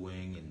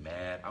booing and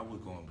mad, I was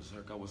going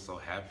berserk. I was so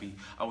happy.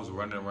 I was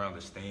running around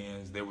the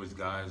stands. There was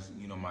guys,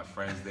 my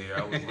friends there.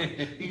 I was like,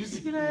 did you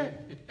see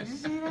that? Did you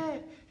see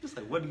that? He was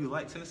like, what do you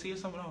like, Tennessee or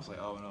something? I was like,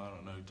 oh no, I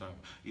don't know what you're talking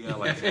about. Yeah, I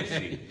like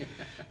Tennessee,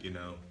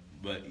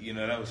 But,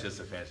 that was just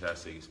a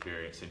fantastic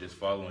experience. And just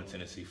following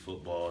Tennessee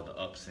football, the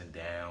ups and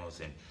downs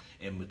and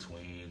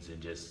in-betweens, and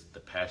just the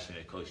passion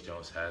that Coach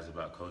Jones has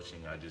about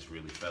coaching, I just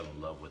really fell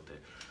in love with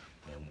it.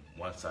 And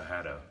once I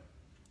had an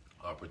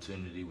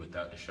opportunity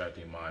without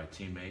distracting my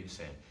teammates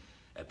and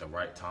at the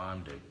right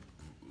time to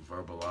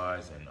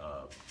verbalize and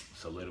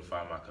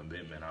solidify my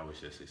commitment, I was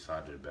just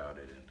excited about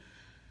it. And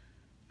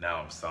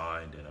now I'm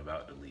signed and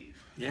about to leave.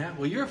 Yeah,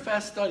 well, you're a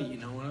fast study.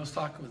 When I was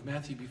talking with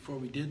Matthew before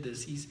we did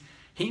this,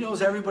 he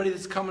knows everybody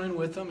that's coming in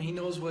with him. He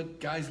knows what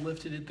guys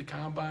lifted at the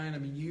combine. I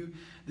mean,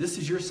 this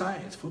is your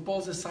science.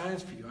 Football's a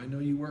science for you. I know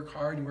you work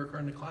hard in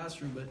the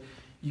classroom, but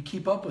you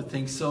keep up with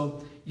things.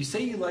 So you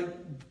say you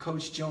like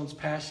Coach Jones'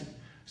 passion.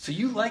 So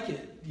you like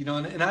it,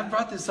 and I've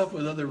brought this up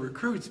with other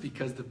recruits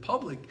because the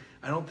public,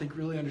 I don't think,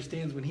 really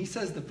understands when he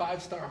says the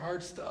 5-star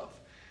hard stuff.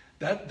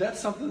 That's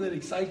something that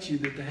excites you,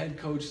 that the head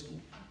coach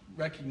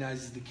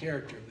recognizes the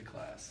character of the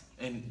class.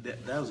 And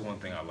that was one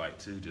thing I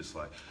liked too. Just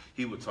like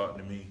he would talk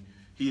to me.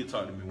 He had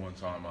talked to me one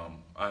time.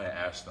 I had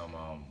asked him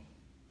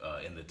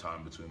in the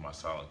time between my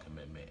silent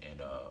commitment and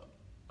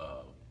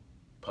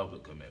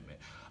public commitment.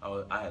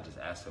 I had just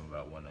asked him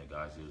about one of the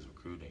guys he was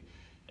recruiting,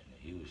 and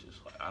he was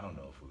just like, I don't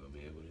know if we're gonna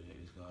be able to hit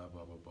this guy,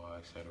 blah blah blah,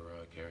 etc.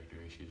 Character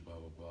issues, blah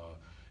blah blah,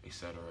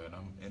 etc.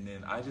 And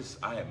then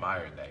I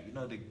admired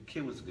that. The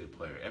kid was a good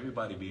player.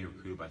 Everybody being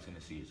recruited by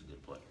Tennessee is a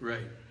good player.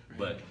 Right.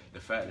 But the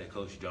fact that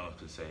Coach Jones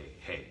could say,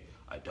 hey,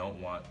 I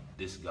don't want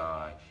this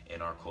guy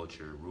in our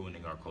culture,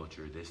 ruining our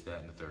culture, this,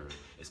 that, and the third.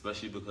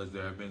 Especially because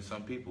there have been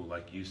some people,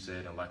 like you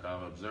said, and like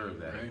I've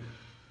observed, that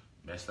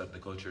messed up the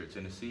culture at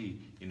Tennessee.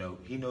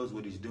 He knows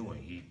what he's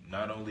doing. He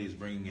not only is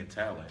bringing in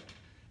talent,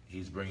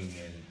 he's bringing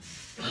in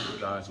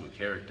guys with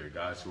character,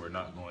 guys who are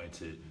not going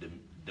to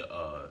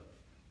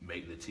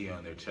make the T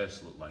on their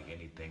chest look like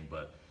anything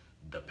but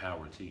the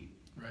power T.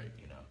 Right.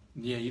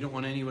 Yeah, you don't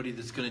want anybody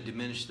that's going to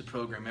diminish the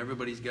program.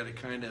 Everybody's got to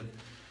kind of...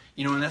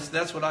 and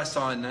that's what I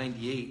saw in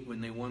 '98 when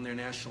they won their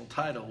national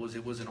title.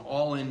 It was an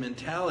all-in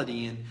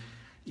mentality, and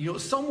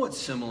somewhat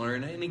similar.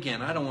 And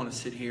again, I don't want to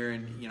sit here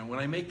and when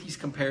I make these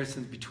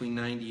comparisons between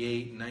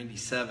 '98 and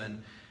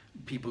 '97,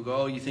 people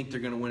go, "Oh, you think they're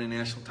going to win a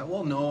national title?"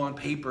 Well, no, on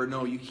paper,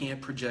 no, you can't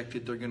project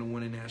it. They're going to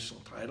win a national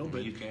title,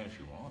 but you can if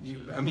you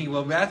want.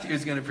 Well, Matthew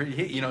is going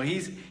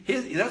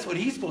to, that's what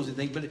he's supposed to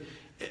think, but.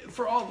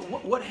 For all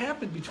what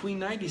happened between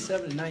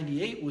 '97 and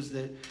 '98 was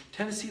that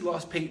Tennessee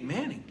lost Peyton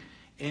Manning.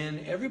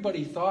 And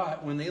everybody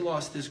thought when they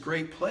lost this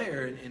great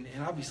player, and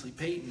obviously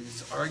Peyton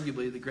is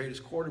arguably the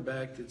greatest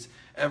quarterback that's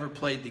ever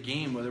played the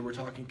game, whether we're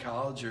talking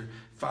college or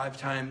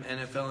 5-time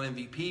NFL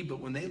MVP,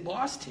 but when they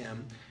lost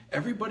him,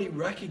 everybody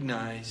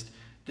recognized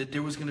that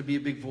there was going to be a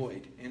big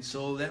void. And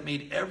so that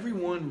made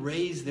everyone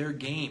raise their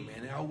game.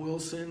 And Al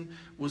Wilson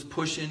was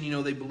pushing,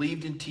 they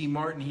believed in T.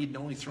 Martin. He'd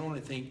only thrown,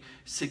 I think,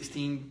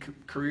 16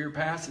 career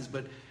passes,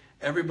 but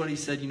everybody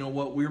said, you know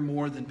what, we're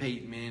more than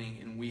Peyton Manning,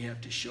 and we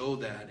have to show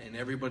that. And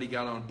everybody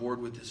got on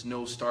board with this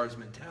no stars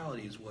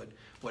mentality is what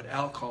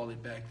Al called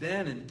it back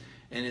then.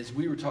 And as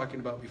we were talking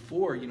about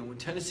before, when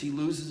Tennessee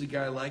loses a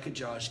guy like a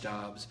Josh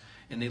Dobbs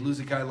and they lose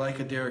a guy like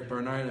a Derek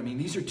Barnett,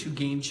 these are two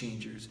game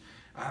changers.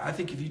 I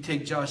think if you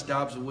take Josh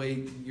Dobbs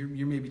away,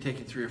 you're maybe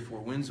taking 3 or 4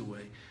 wins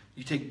away.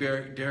 You take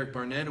Derek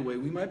Barnett away,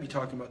 we might be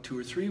talking about 2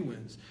 or 3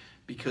 wins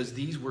because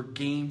these were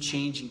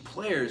game-changing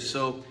players.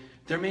 So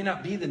there may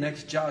not be the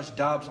next Josh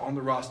Dobbs on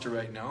the roster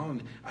right now,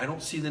 and I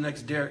don't see the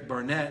next Derek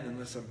Barnett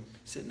unless I'm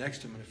sitting next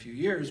to him in a few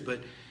years,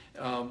 but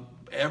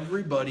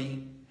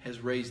everybody has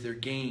raised their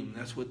game.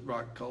 That's what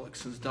Rock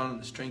Gullickson's done in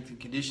the strength and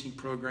conditioning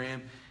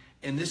program.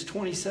 And this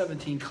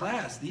 2017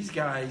 class, these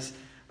guys...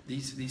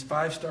 These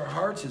 5-star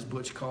hearts, as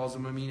Butch calls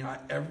them,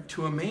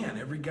 to a man,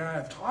 every guy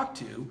I've talked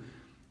to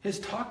has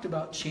talked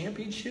about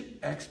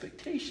championship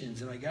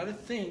expectations. And I got to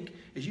think,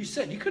 as you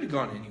said, you could have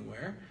gone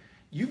anywhere.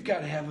 You've got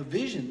to have a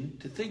vision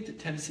to think that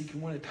Tennessee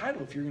can win a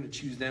title if you're going to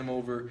choose them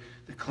over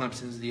the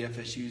Clemsons, the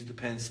FSUs, the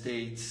Penn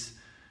States.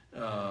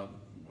 I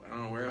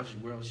don't know, where else you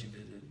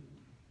visited?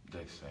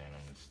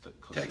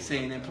 Texas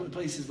A&M,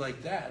 places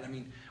like that.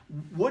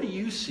 What do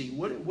you see?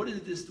 What do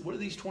these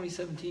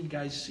 2017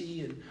 guys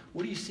see, and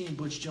what do you see in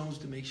Butch Jones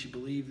that makes you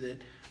believe that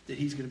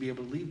he's going to be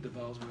able to lead the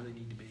Vols where they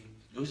need to be?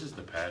 It was just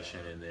the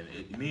passion, and then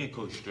me and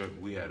Coach Strick,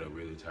 we had a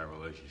really tight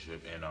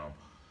relationship, and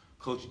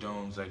Coach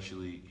Jones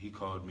actually, he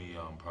called me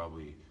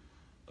probably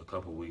a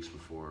couple weeks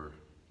before,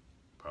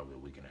 probably a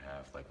week and a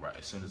half, like right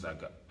as soon as I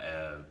got,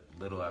 a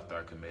little after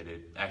I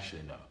committed,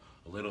 actually no,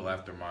 a little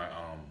after my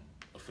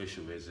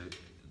official visit,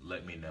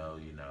 let me know,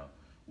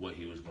 what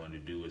he was going to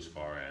do as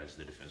far as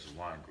the defensive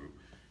line group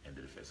and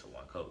the defensive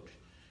line coach.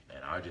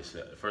 And I just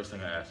said, the first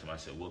thing I asked him, I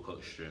said, will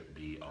Coach Strip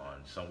be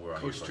on somewhere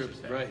on Coach your Strip,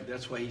 staff? right.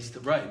 That's why he's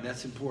right, and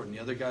that's important.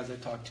 The other guys I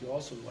talked to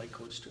also like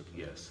Coach Strip.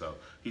 Yes, so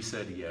he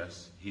said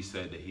yes. He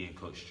said that he and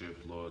Coach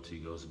Strip's loyalty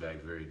goes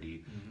back very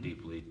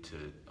deeply to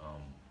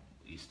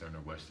Eastern or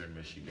Western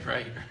Michigan.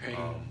 Right.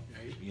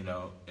 You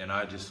know, and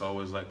I just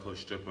always liked Coach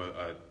Strip.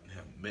 I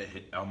met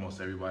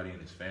almost everybody in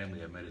his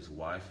family. I met his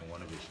wife and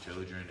one of his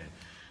children, and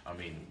I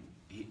mean,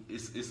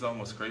 it's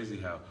almost crazy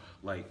how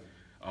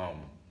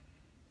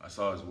I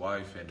saw his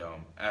wife, and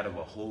out of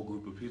a whole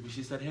group of people,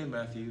 she said, "Hey,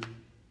 Matthew."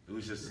 It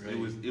was just it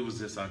was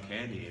just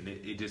uncanny, and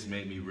it just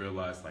made me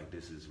realize like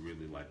this is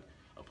really like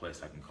a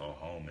place I can call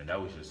home. And that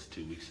was just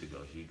 2 weeks ago.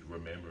 She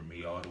remembered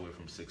me all the way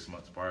from 6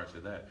 months prior to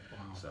that.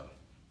 Wow. So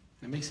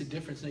it makes a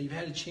difference. Now you've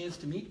had a chance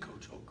to meet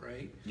Coach Hoke,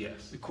 right?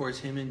 yes. Of course,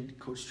 him and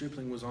Coach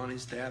Stripling was on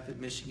his staff at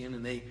Michigan,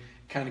 and they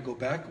kind of go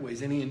back a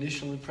ways. Any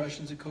initial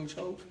impressions of Coach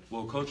Hoke?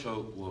 Well, Coach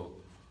Hoke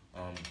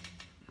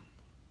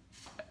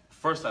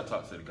first, I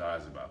talked to the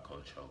guys about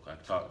Coach Hoke. I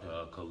talked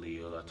to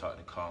Khalil, I talked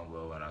to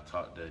Congo, and I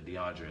talked to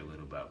DeAndre a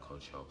little about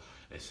Coach Hoke.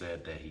 They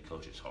said that he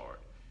coaches hard.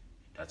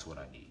 That's what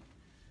I need.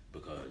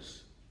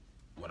 Because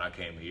when I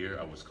came here,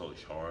 I was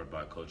coached hard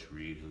by Coach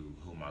Reed,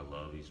 whom I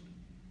love. He's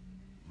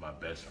my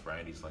best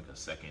friend. He's like a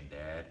second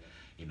dad.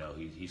 You know,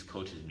 he's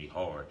coaches me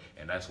hard,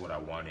 and that's what I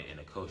wanted in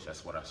a coach.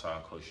 That's what I saw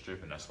in Coach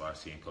Strip, and that's what I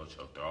see in Coach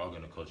Hoke. They're all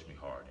going to coach me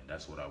hard, and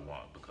that's what I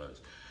want,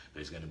 because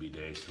there's going to be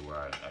days to where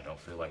I don't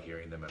feel like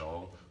hearing them at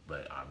all,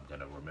 but I'm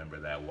going to remember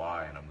that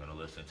why, and I'm going to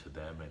listen to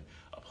them and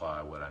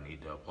apply what I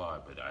need to apply.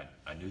 But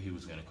I knew he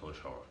was going to coach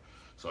hard.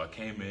 So I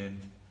came in,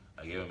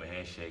 I gave him a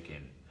handshake,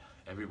 and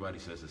everybody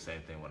says the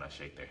same thing when I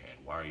shake their hand.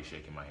 Why are you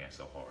shaking my hand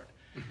so hard?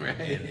 Right.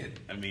 And,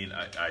 I mean,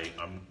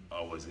 I'm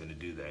always going to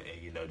do that.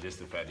 And, you know, just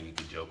the fact that he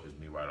could joke with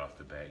me right off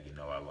the bat, you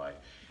know, I like.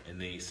 And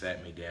then he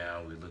sat me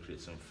down. We looked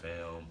at some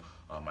film.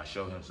 I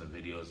showed him some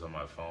videos on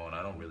my phone.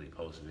 I don't really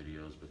post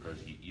videos because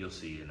you'll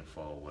see in the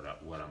fall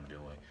what I'm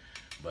doing.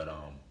 But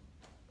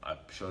I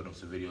showed him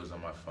some videos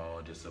on my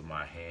phone just of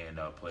my hand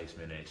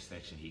placement and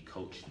extension. He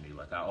coached me.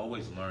 Like, I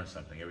always learn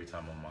something every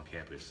time I'm on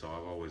campus, so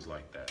I've always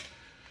liked that.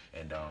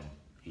 And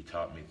he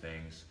taught me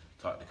things,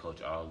 talked to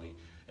Coach Ollie.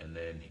 And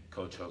then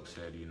Coach Hoke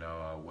said, you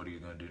know, what are you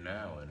going to do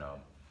now? And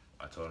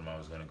I told him I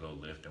was going to go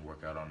lift and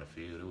work out on the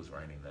field. It was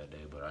raining that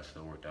day, but I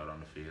still worked out on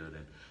the field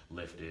and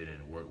lifted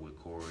and worked with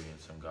Corey and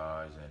some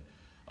guys.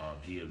 And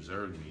he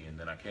observed me. And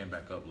then I came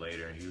back up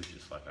later, and he was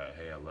just like,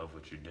 hey, I love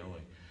what you're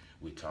doing.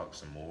 We talked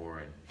some more,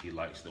 and he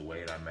likes the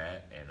weight I'm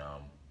at. And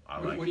I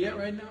like. Where are you at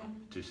right now?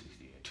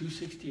 268.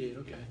 268,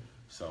 okay.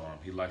 So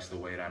he likes the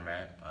weight I'm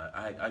at.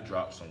 I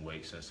dropped some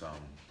weight since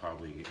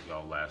probably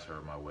y'all last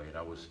heard my weight.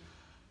 I was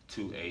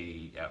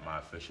 280 at my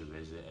official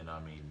visit, and I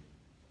mean,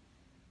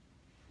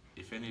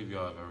 if any of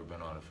y'all have ever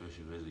been on an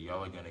official visit,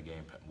 y'all are gonna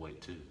gain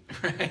weight too.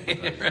 Right.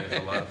 Because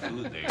there's a lot of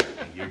food there,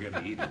 and you're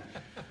gonna eat it.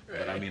 Right.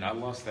 But I mean, I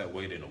lost that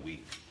weight in a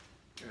week.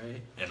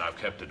 Right. And I've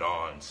kept it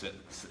off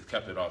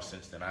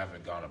since then. I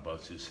haven't gone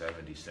above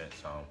 270 since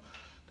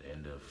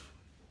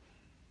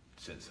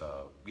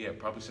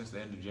probably since the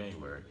end of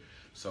January.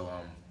 So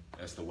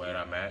that's the weight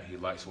I'm at. He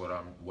likes what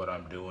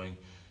I'm doing.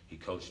 He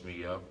coached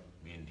me up.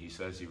 I mean, he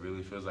says he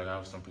really feels like I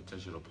have some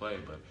potential to play,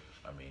 but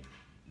I mean,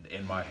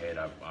 in my head,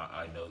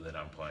 I know that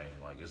I'm playing.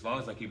 Like, as long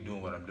as I keep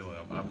doing what I'm doing,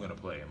 I'm going to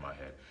play in my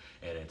head.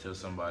 And until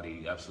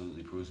somebody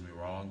absolutely proves me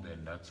wrong,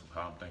 then that's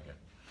how I'm thinking.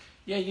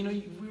 Yeah, you know,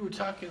 we were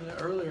talking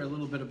earlier a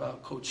little bit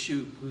about Coach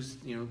Shute, who's,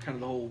 you know, kind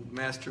of the whole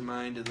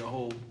mastermind of the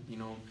whole, you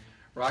know,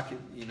 Rocket.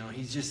 You know,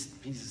 he's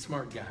a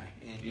smart guy,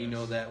 and yes. You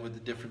know that with the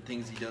different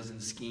things he does in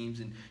the schemes,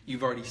 and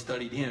you've already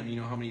studied him. You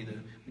know, how many of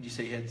would you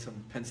say he had some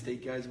Penn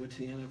State guys went to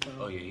the NFL?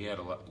 Oh yeah, he had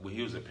a lot. When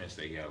he was at Penn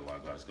State, he had a lot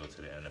of guys go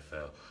to the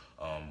NFL.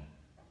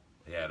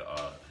 He had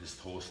his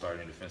whole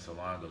starting defensive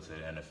line go to the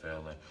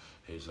NFL, and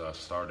his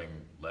starting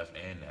left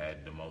end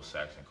had the most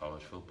sacks in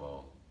college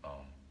football.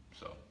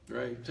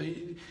 Right. So,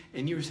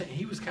 and you were saying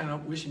he was kind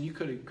of wishing you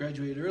could have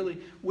graduated early.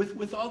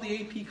 With all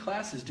the AP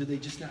classes, do they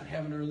just not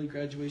have an early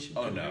graduation?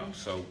 Oh no.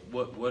 So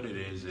what it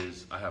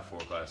is I have 4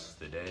 classes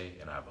today,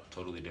 and I have a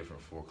totally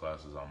different 4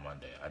 classes on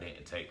Monday. I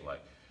didn't take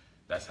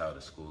that's how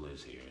the school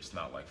is here. It's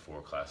not like 4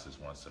 classes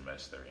one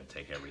semester and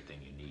take everything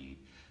you need,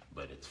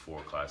 but it's 4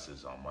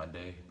 classes on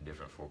Monday,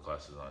 different 4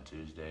 classes on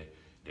Tuesday,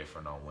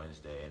 different on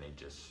Wednesday, and it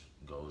just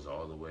goes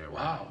all the way around.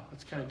 Wow,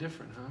 that's kind of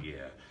different, huh?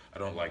 Yeah, I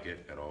don't like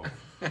it at all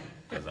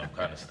because I'm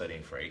kind of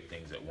studying for 8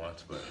 things at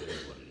once, but it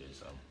is what it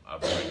is.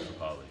 I've been ready for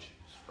college.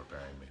 It's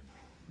preparing me.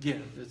 Yeah,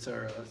 that's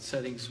our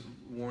settings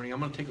warning. I'm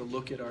going to take a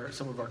look at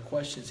some of our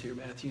questions here,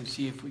 Matthew, and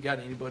see if we got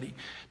anybody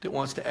that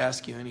wants to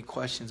ask you any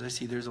questions. I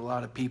see there's a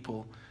lot of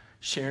people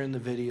sharing the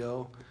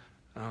video.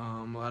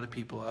 A lot of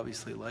people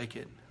obviously like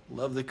it.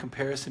 Love the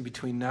comparison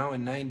between now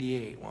and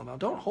 98. Well, now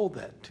don't hold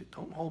me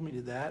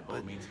to that.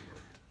 Hold me to it.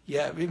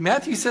 Yeah,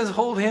 Matthew says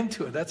hold him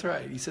to it. That's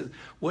right. He says,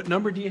 what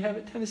number do you have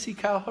at Tennessee?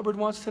 Kyle Hubbard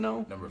wants to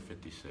know. Number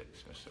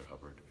 56, Mr.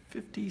 Hubbard.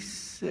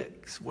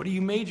 56. What are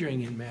you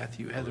majoring in,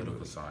 Matthew?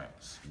 Political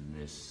science,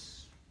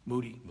 Miss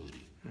Moody.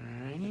 Moody.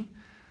 All righty.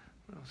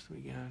 What else do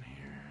we got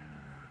here?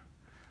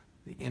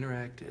 The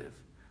interactive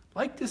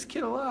Like this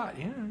kid a lot.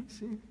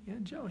 Yeah,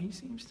 Joe, he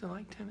seems to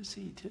like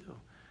Tennessee too.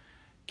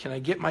 Can I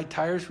get my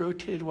tires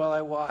rotated while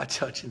I watch?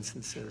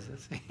 Hutchinson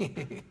says.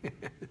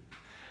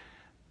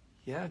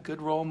 Yeah,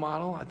 good role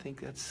model. I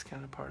think that's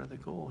kind of part of the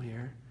goal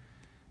here.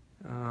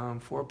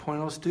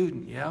 4.0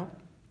 student. Yeah,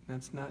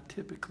 that's not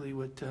typically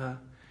what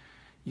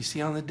you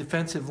see on the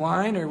defensive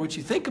line or what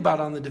you think about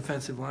on the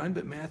defensive line,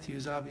 but Matthew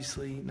is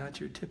obviously not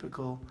your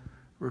typical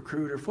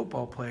recruit or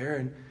football player,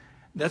 and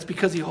that's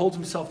because he holds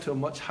himself to a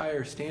much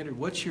higher standard.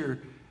 What's your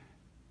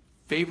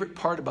favorite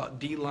part about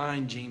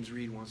D-line, James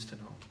Reed wants to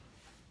know?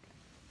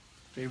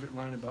 Favorite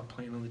line about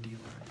playing on the D-line?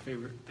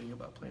 Favorite thing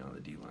about playing on the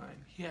D-line?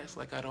 Yeah, it's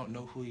like I don't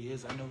know who he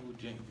is. I know who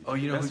James is. Oh,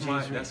 you know who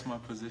James Reed? That's my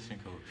position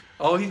coach.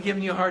 Oh, he's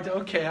giving you a hard time.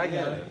 Okay, I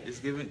got it. It's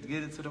get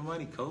into the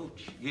money,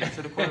 coach. Get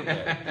into the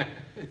quarterback.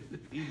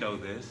 You know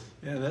this.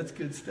 Yeah, that's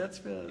good. That's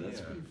pretty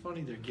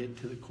funny. They're getting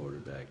to the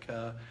quarterback.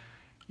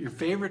 Your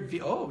favorite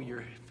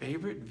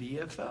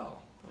VFL?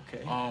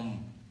 Okay.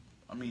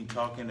 I mean,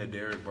 talking to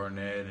Derek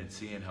Barnett and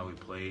seeing how he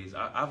plays,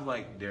 I've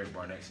liked Derek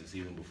Barnett since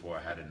even before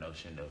I had a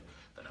notion that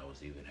I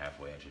was even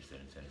halfway interested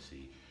in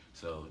Tennessee.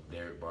 So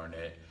Derek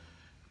Barnett,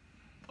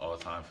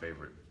 all-time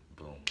favorite,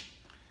 boom.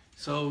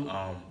 So,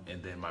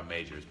 and then my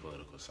major is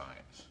political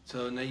science.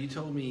 So now you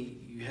told me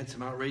you had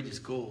some outrageous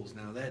goals.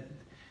 Now that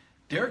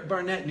Derek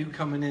Barnett knew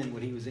coming in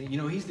what he was in.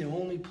 He's the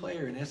only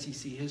player in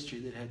SEC history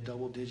that had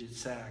double-digit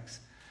sacks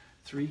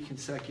 3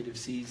 consecutive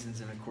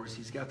seasons, and of course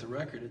he's got the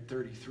record at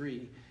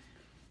 33.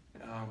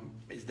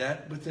 Is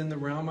that within the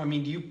realm? I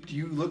mean, do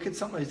you look at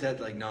something? Is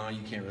that like, no,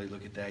 you can't really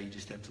look at that. You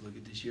just have to look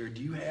at this year.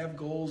 Do you have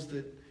goals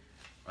that?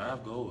 I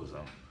have goals.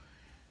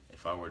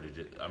 If I were to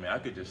I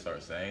could just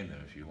start saying them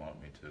if you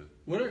want me to.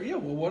 What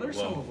are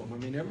some of them? I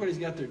mean, everybody's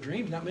got their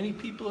dreams. Not many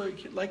people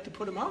like to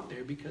put them out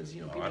there because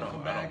people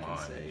come back and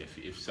say.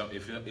 If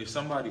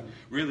somebody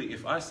really,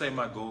 if I say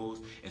my goals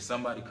and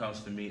somebody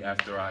comes to me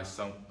after I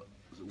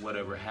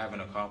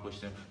haven't accomplished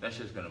them, that's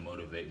just going to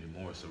motivate me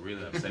more. So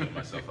really, I'm setting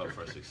myself up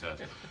for success.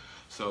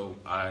 So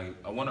I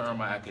want to earn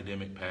my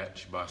academic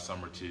patch by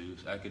summer 2.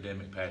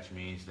 Academic patch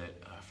means that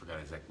I forgot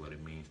exactly what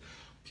it means.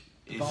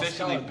 Vol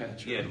Scholar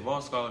Patch, right? Yeah, the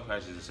Vol Scholar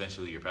Patch is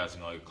essentially you're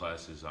passing all your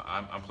classes.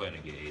 I'm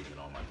planning to get A's in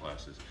all my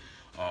classes.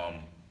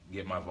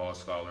 Get my Vol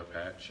Scholar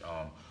Patch.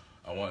 I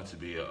want it to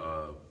be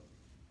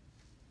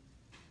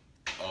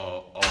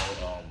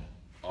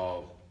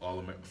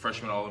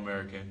freshman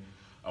All-American.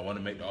 I want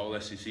to make the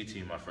All-SEC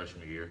team my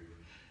freshman year.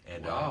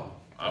 And wow.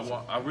 I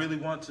want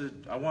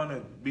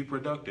to be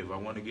productive. I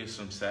want to get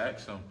some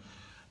sacks.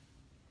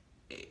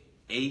 8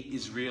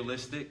 is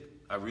realistic.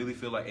 I really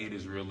feel like 8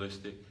 is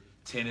realistic.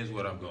 10 is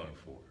what I'm going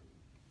for.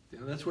 Yeah,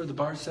 that's where the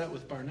bar's set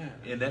with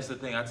Barnett. And that's the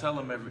thing. I tell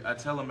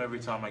him every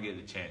time I get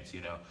the chance,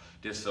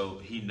 just so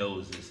he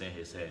knows it's in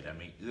his head. I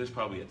mean, there's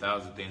probably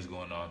 1,000 things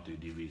going on through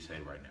DV's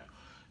head right now,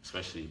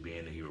 especially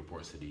being that he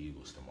reports to the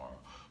Eagles tomorrow.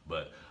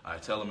 But I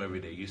tell him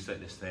every day, you set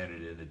the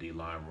standard in the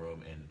D-line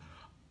room, and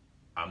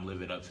I'm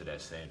living up to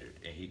that standard.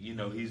 And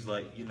he's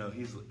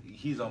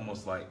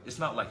almost like, it's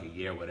not like a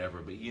yeah or whatever,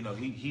 but he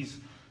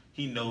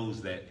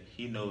knows that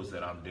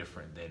I'm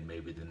different than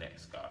maybe the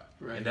next guy.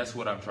 Right. And that's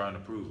what I'm trying to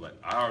prove. Like,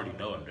 I already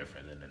know I'm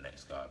different than the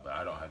next guy, but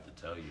I don't have to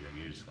tell you, and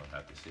you're just gonna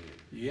have to see it.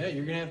 Yeah,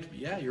 you're gonna have to.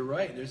 Yeah, you're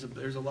right.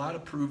 There's a lot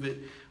of prove it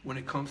when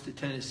it comes to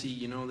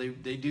Tennessee.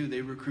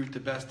 They recruit the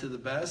best of the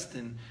best,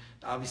 and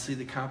obviously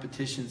the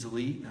competition's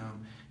elite.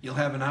 You'll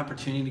have an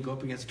opportunity to go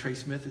up against Trey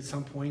Smith at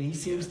some point. He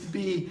seems to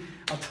be.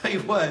 I'll tell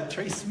you what,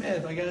 Trey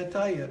Smith. I gotta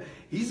tell you,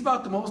 he's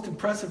about the most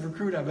impressive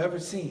recruit I've ever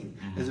seen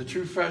as a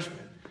true freshman.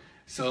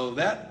 So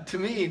that, to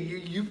me,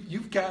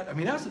 you've got,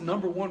 that's the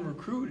number 1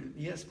 recruit at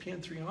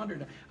ESPN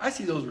 300. I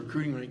see those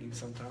recruiting rankings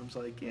sometimes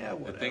like, yeah,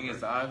 whatever. The thing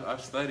is,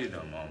 I've studied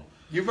them.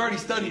 You've already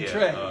studied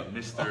Trey.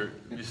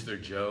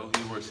 Mr. Joe,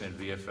 he works in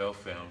VFL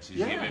Films.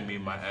 He's given me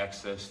my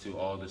access to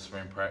all the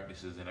spring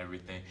practices and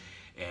everything.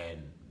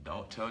 And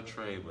don't tell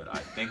Trey, but I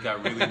think I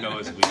really know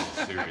his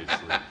weakness,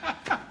 seriously.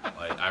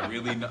 Like,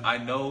 I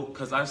know,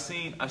 because I've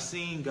seen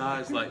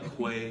guys like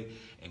Quay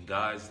and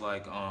guys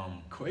like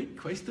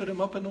Quay stood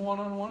him up in the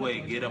one-on-one. Quay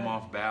get him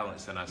off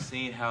balance, and I've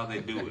seen how they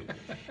do it.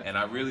 And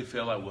I really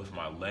feel like with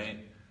my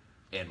length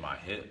and my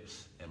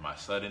hips and my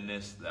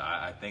suddenness,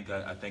 I think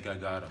I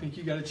got him. I think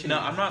you got a chance. No,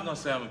 I'm not gonna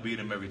say I'm gonna beat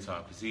him every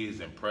time because he is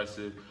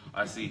impressive.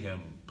 I see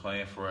him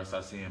playing for us. I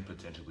see him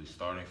potentially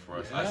starting for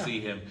us. Yeah. I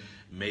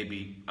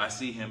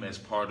see him as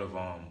part of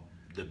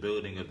the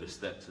building of the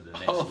step to the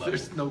next level.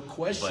 There's no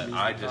question.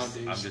 But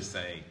I'm just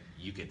saying,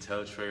 you can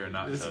tell Trey or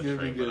not tell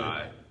Trey,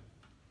 but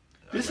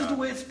This is the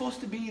way it's supposed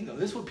to be, though.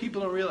 This is what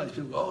people don't realize.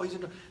 People go,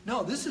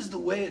 no, this is the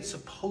way it's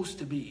supposed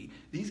to be.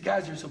 These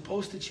guys are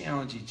supposed to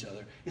challenge each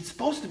other. It's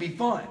supposed to be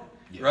fun,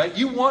 right?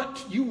 You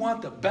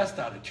want the best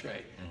out of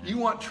Trey. Mm-hmm. You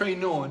want Trey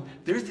knowing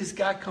there's this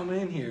guy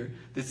coming in here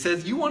that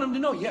says, you want him to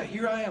know, yeah,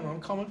 here I am.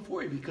 I'm coming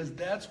for you, because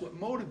that's what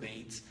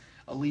motivates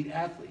elite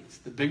athletes.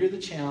 The bigger the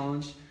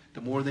challenge,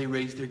 the more they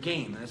raise their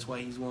game. That's why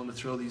he's willing to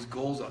throw these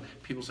goals out.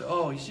 People say,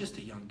 oh, he's just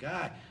a young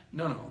guy.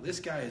 No, this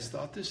guy has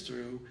thought this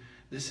through.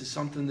 This is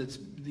something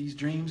these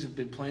dreams have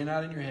been playing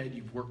out in your head.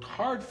 You've worked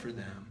hard for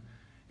them,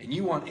 and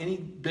you want any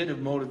bit of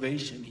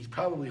motivation, he's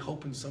probably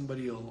hoping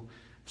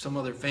some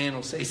other fan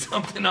will say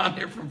something on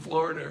there from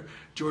Florida. Or,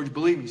 George,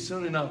 believe me,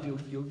 soon enough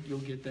you'll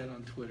get that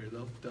on Twitter.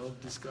 They'll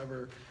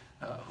discover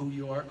who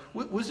you are.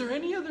 Was there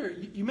any other?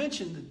 You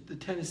mentioned the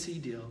Tennessee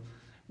deal.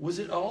 Was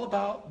it all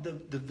about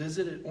the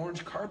visit at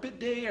Orange Carpet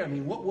Day? I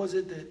mean, what was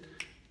it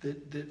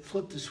that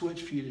flipped the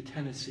switch for you to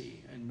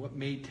Tennessee, and what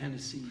made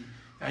Tennessee?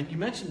 And you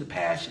mentioned the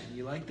passion.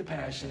 You like the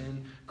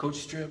passion. Coach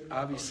Strip,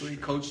 obviously,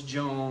 Coach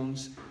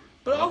Jones.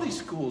 But all these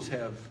schools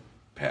have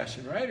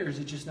passion, right? Or is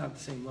it just not the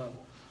same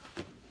level?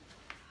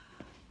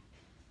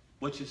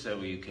 What you said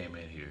when you came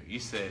in here, you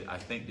said, I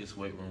think this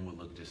weight room would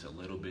look just a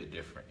little bit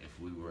different if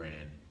we were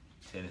in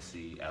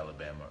Tennessee,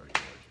 Alabama, or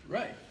Georgia.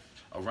 Right.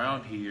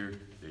 Around here,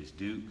 there's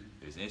Duke,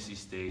 there's NC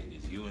State,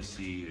 there's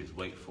UNC, there's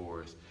Wake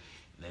Forest,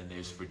 and then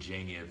there's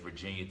Virginia,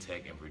 Virginia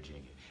Tech, and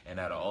Virginia. And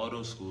out of all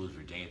those schools,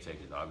 Virginia Tech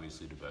is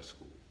obviously the best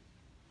school.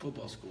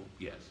 Football school.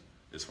 Yes,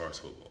 as far as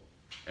football.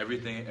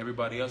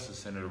 Everybody else is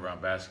centered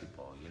around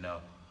basketball, you know.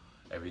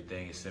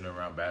 Everything is centered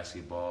around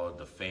basketball.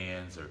 The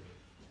fans are,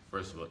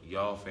 first of all,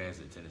 y'all fans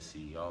in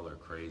Tennessee, y'all are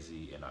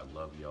crazy, and I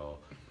love y'all,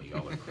 but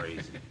y'all are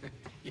crazy.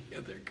 Yeah,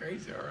 they're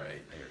crazy, all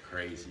right. They're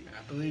crazy.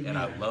 I believe and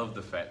you. I love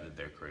the fact that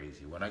they're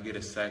crazy. When I get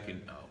a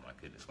second, oh my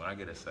goodness, when I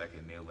get a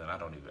second kneeling,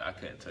 I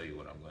can't tell you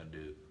what I'm going to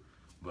do.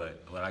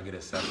 But when I get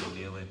a second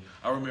kneeling,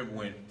 I remember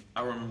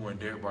when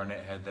Derek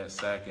Barnett had that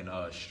sack and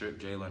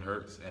stripped Jalen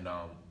Hurts, and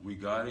we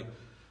got it.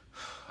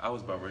 I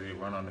was about ready to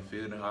run on the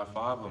field and high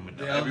five him, and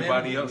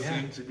everybody else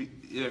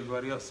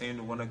seemed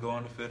to want to go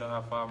on the field and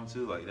high five him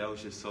too. Like, that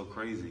was just so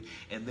crazy.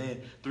 And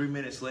then 3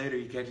 minutes later,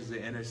 he catches an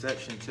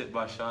interception tipped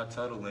by Shaw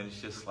Tuttle, and it's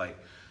just like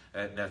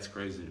that's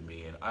crazy to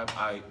me. And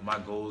my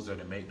goals are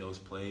to make those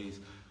plays.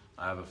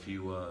 I have a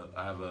few.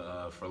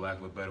 For lack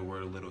of a better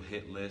word, a little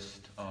hit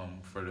list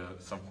for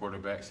some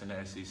quarterbacks in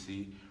the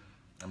SEC.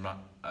 I'm not.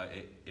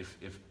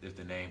 If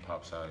the name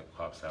pops out, it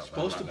pops out.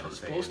 Supposed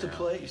to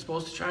play. You're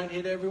supposed to try and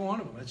hit every one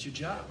of them. That's your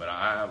job. Yeah, but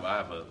I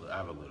have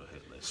a little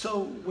hit list.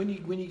 So when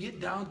you get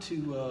down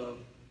to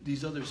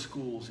these other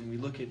schools and we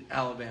look at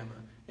Alabama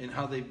and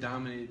how they've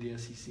dominated the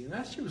SEC, and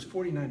last year was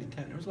 49-10.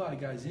 There was a lot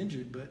of guys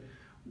injured, but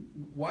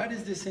why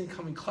does this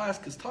incoming class?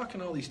 Because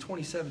talking to all these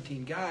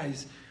 2017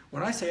 guys,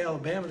 when I say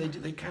Alabama,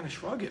 they kind of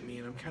shrug at me,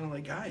 and I'm kind of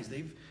like, guys,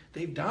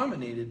 they've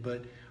dominated,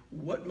 but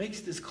what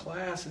makes this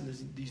class and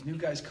these new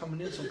guys coming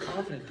in so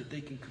confident that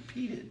they can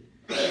compete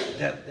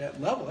at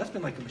that level? That's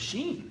been like a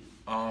machine.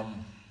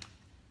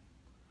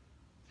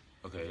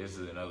 Okay, this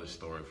is another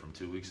story from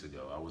 2 weeks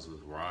ago. I was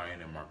with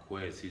Ryan and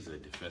Marquez. He's a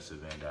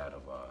defensive end out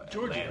of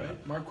Georgia, Atlanta.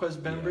 right? Marquez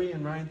Bembry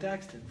and Ryan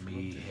Thaxton.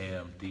 Me,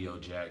 him, Theo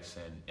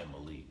Jackson, and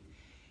Malik.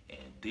 And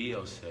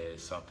Theo said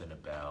something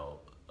about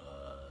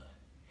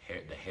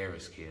the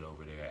Harris kid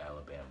over there at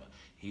Alabama.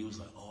 He was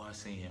like, oh, I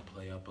seen him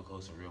play up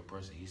close, a real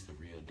person. He's the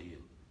real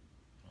deal.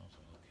 And I was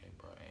like, okay,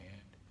 bro,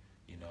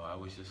 and I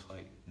was just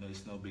like, no,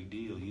 it's no big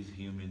deal. He's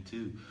human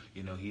too.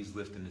 He's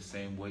lifting the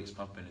same weights,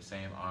 pumping the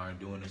same iron,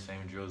 doing the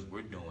same drills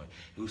we're doing.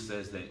 Who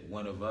says that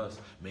one of us,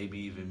 maybe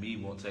even me,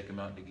 won't take him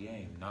out the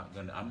game?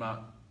 I'm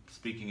not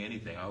speaking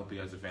anything. I hope he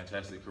has a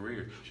fantastic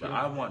career. Sure. But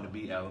I want to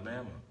beat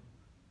Alabama.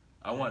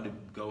 I want to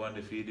go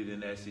undefeated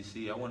in the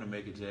SEC. I want to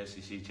make it to the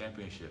SEC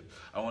championship.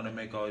 I want to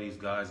make all these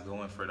guys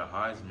going for the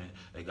Heisman,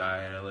 the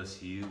guy at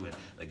LSU and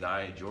the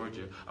guy at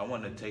Georgia. I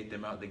want to take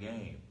them out the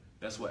game.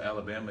 That's what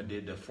Alabama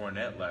did to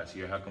Fournette last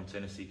year. How come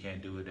Tennessee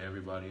can't do it to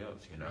everybody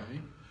else,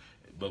 Right.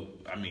 But,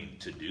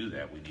 to do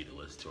that, we need to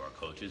listen to our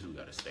coaches. We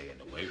got to stay in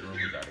the weight room.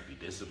 We got to be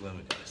disciplined.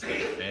 We got to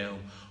stay in film.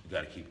 We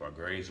got to keep our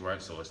grades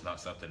right so it's not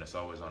something that's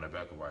always on the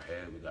back of our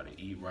head. We got to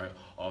eat right,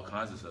 all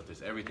kinds of stuff.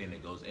 There's everything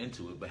that goes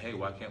into it. But, hey,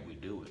 why can't we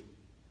do it?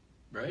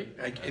 Right?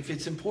 If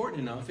it's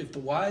important enough, if the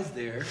why's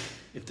there,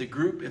 if the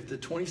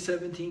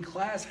 2017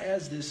 class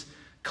has this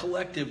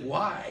collective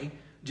why,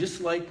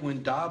 just like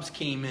when Dobbs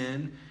came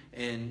in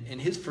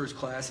and his first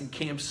class and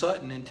Cam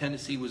Sutton in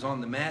Tennessee was on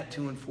the mat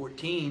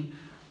 2-14,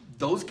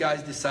 those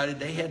guys decided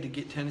they had to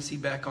get Tennessee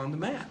back on the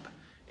map.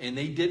 And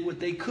they did what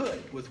they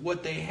could with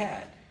what they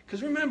had.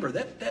 Because remember,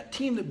 that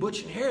team that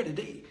Butch inherited,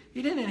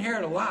 he didn't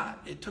inherit a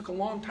lot. It took a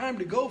long time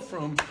to go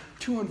from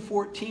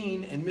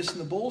 2-14 and missing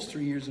the bowls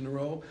 3 years in a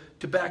row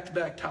to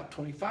back-to-back top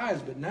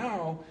 25s. But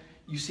now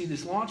you see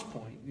this launch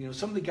point.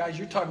 Some of the guys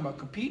you're talking about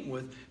competing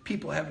with,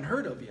 people haven't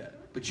heard of yet.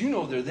 But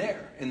they're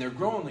there, and they're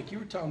growing. Like you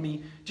were telling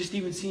me, just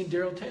even seeing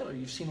Darrell Taylor,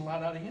 you've seen a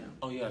lot out of him.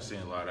 Oh, yeah, I've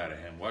seen a lot out of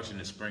him. Watching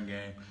the spring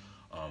game,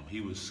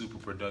 he was super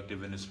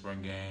productive in the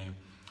spring game.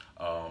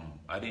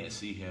 I didn't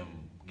see him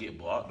get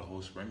blocked the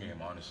whole spring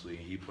game, honestly.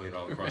 He played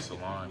all across the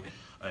line.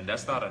 And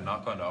that's not a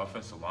knock on the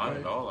offensive line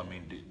at all.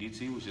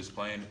 DT was just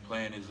playing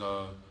his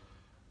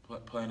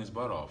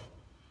butt off.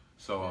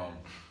 So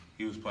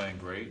he was playing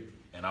great.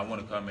 And I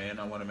want to come in.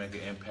 I want to make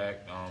an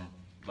impact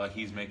like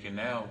he's making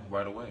now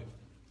right away.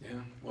 Yeah,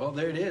 well,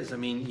 there it is.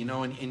 And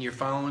you're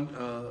following,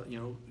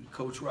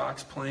 Coach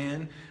Rock's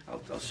plan.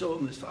 I'll show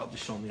him this. I'll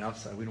just show him the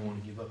outside. We don't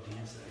want to give up the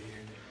inside here.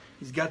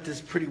 He's got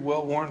this pretty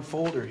well-worn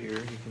folder here.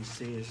 You can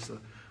see it's a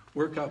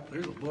workout.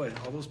 Boy,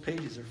 all those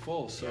pages are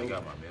full. So yeah, I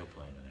got my meal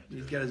plan in it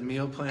He's got his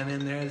meal plan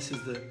in there. This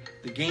is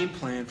the game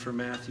plan for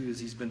Matthew as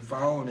he's been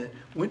following it.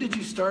 When did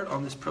you start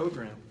on this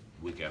program?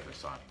 Week after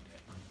signing day.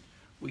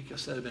 Week, I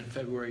said it had been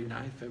February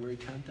 9th, February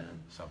 10th then?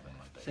 Something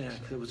like that. Yeah,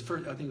 because it was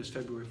first, I think it was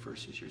February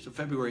 1st this year. So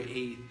February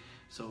 8th.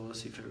 So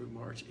let's see, February,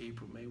 March,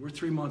 April, May. We're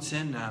 3 months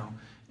in now,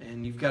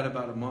 and you've got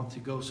about a month to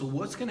go. So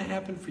what's going to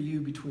happen for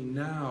you between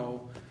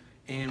now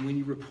and when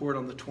you report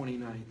on the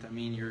 29th? I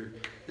mean,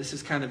 this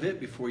is kind of it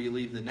before you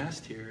leave the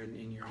nest here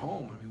in your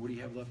home. I mean, what do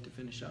you have left to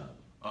finish up?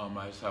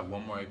 I just have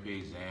one more AP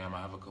exam.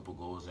 I have a couple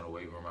goals in the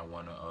weight room I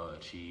want to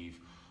achieve.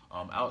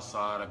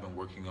 Outside, I've been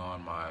working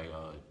on my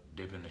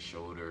dipping the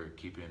shoulder,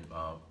 keeping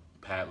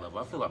pad level.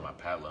 I feel like my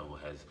pad level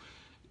has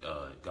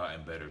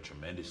gotten better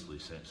tremendously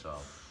since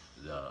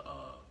the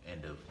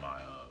end of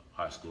my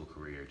high school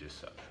career.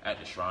 Just at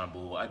the Shrine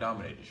Bowl, I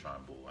dominated the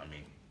Shrine Bowl. I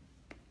mean,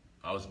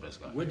 I was the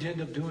best guy. What did you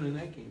end up doing in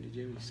that game? Did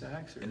you have any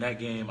sacks? Or? In that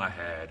game, I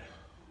had.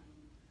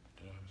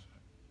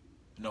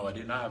 No, I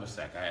did not have a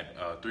sack. I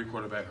had 3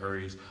 quarterback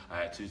hurries. I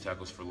had 2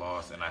 tackles for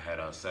loss, and I had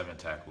 7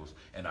 tackles.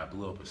 And I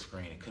blew up a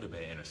screen. It could have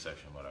been an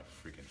interception, but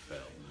I freaking fell.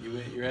 You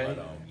right? But,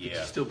 yeah. But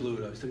you still blew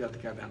it up. Still got the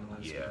guy down the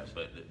last. Yeah,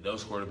 but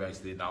those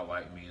quarterbacks did not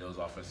like me. Those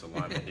offensive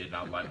linemen did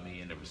not like me,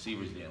 and the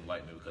receivers didn't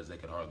like me because they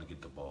could hardly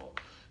get the ball.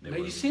 Now,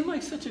 you seem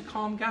like such a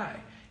calm guy.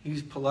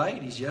 He's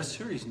polite. He's yes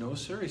sir. He's no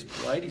sir. He's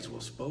polite. He's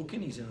well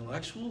spoken. He's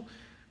intellectual.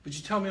 But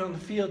you tell me on the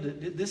field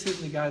that this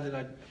isn't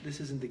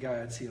the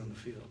guy I'd see on the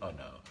field. Oh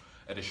no.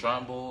 At the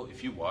Shrine Bowl,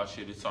 if you watch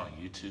it, it's on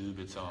YouTube.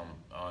 It's on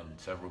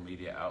several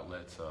media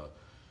outlets.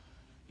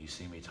 You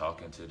see me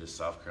talking to the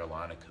South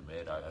Carolina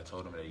commit. I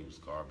told him that he was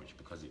garbage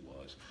because he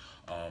was.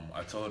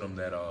 I told him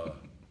that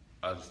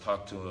I was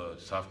talking to a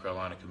South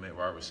Carolina commit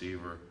wide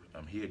receiver.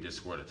 He had just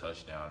scored a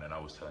touchdown, and I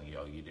was telling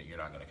you're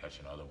not going to catch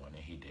another one,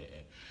 and he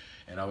didn't.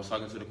 And I was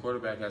talking to the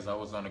quarterback as I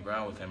was on the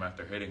ground with him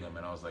after hitting him,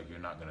 and I was like, you're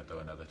not going to throw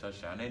another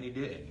touchdown, and he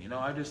didn't. You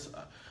know,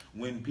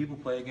 when people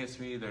play against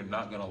me, they're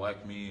not going to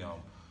like me.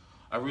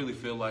 I really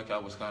feel like I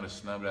was kind of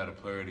snubbed out of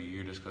Player of the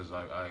Year just because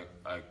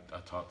I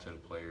talked to the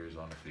players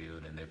on the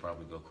field, and they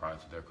probably go cry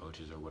to their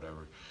coaches or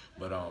whatever.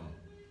 But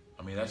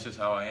I mean, that's just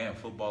how I am.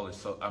 Football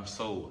is I'm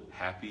so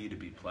happy to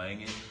be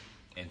playing it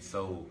and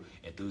so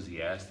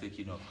enthusiastic.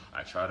 You know,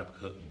 I try to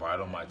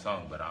bridle my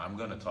tongue, but I'm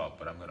gonna talk.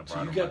 But I'm gonna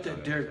bridle my tongue. So you got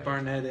that Derek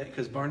Barnett,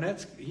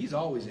 because he's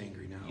always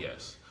angry now.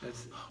 Yes.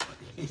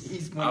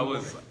 He's one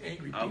of the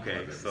angry people.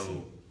 Okay,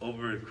 so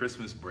over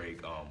Christmas break,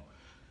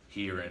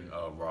 here in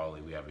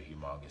Raleigh, we have a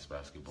humongous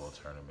basketball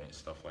tournament,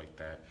 stuff like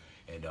that,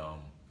 and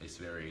it's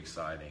very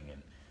exciting.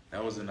 And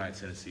that was the night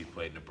Tennessee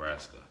played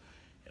Nebraska,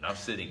 and I'm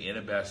sitting in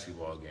a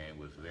basketball game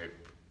with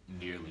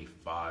nearly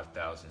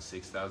 5,000,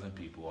 6,000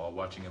 people all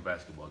watching a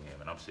basketball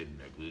game, and I'm sitting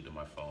there glued to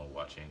my phone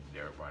watching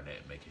Derek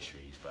Barnett, making sure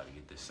he's about to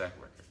get this sack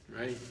record.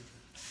 Right.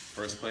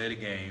 First play of the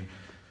game,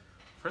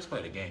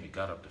 he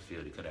got up the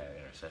field. He could have had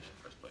an interception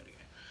first play of the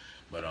game,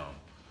 but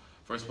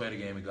first play of the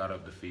game, he got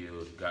up the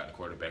field, got in the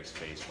quarterback's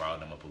face,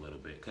 riled him up a little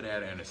bit. Could have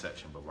had an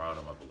interception, but riled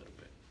him up a little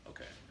bit.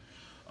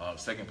 Okay.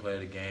 Second play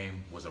of the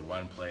game was a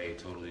run play,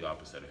 totally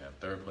opposite of him.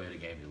 Third play of the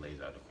game, he lays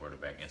out the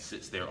quarterback and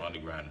sits there on the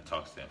ground and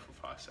talks to him for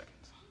 5 seconds.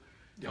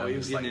 Oh, he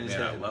was getting in his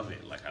head. I love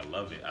it. Like, I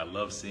love it. I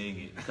love seeing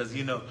it. Because,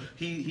 you know,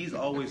 he's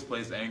always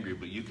plays angry,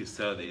 but you could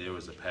tell that there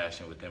was a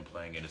passion with him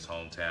playing in his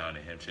hometown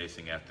and him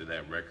chasing after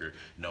that record,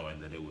 knowing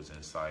that it was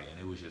in sight. And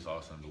it was just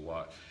awesome to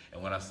watch.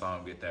 And when I saw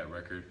him get that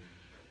record,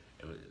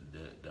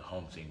 the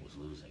home team was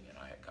losing, and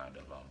I had kind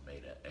of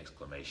made an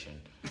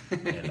exclamation.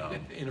 And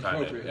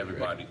kind of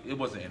everybody, right? It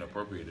wasn't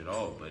inappropriate at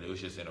all, but it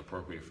was just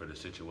inappropriate for the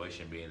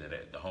situation, being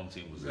that the home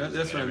team was losing.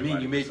 That's what I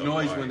mean. You make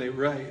noise when they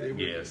write.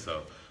 Yeah,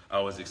 so I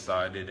was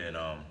excited and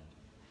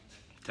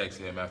texted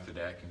him after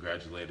that,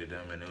 congratulated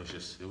him, and it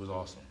was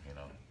awesome, you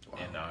know. Wow.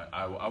 And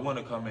I want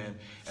to come in,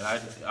 and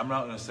I'm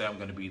not going to say I'm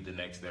going to be the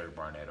next Derek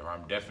Barnett, or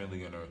I'm definitely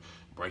going to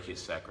break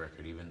his sack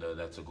record, even though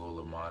that's a goal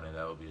of mine, and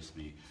that would just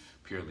be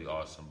purely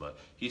awesome. But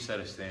he set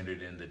a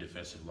standard in the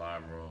defensive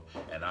line room,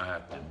 and I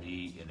have to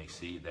meet and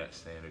exceed that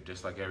standard,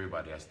 just like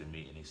everybody has to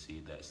meet and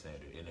exceed that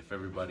standard. And if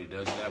everybody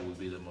does that, we'll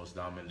be the most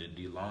dominant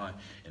D-line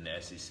in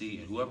the SEC.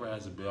 And whoever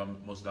has the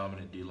most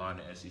dominant D-line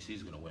in the SEC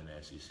is going to win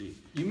the SEC.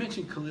 You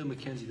mentioned Khalil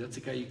McKenzie. That's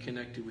the guy you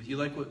connected with. You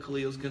like what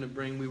Khalil's going to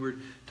bring. We were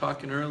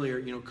talking earlier,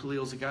 you know,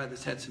 Khalil's a guy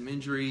that's had some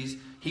injuries.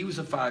 He was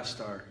a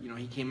 5-star. You know,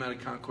 he came out of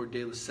Concord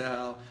de La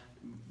Salle,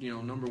 you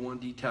know, #1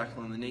 D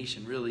tackle in the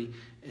nation, really,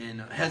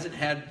 and hasn't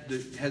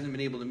been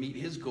able to meet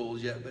his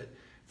goals yet. But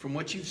from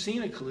what you've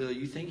seen of Khalil,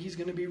 you think he's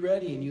going to be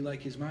ready, and you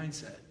like his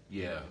mindset.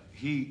 Yeah,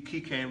 he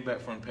came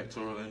back from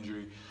pectoral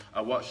injury.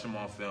 I watched him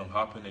on film,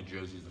 hop in the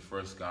jersey. He's the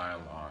first guy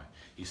in line.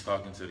 He's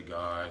talking to the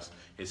guys.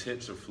 His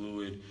hips are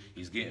fluid.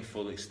 He's getting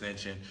full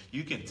extension.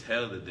 You can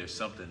tell that there's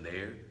something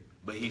there,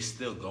 but he's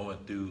still going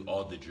through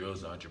all the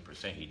drills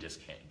 100%. He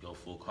just can't go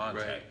full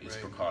contact. Right, it's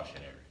right.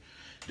 precautionary.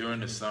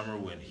 During the summer,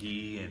 when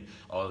he and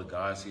all the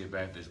guys get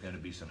back, there's going to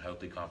be some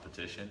healthy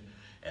competition,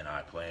 and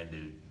I plan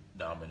to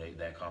dominate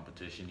that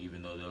competition,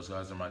 even though those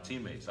guys are my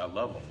teammates. I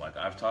love them. Like,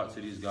 I've talked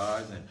to these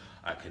guys and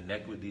I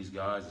connect with these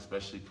guys,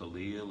 especially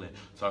Khalil, and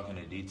talking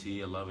to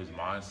DT. I love his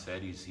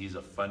mindset. He's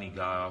a funny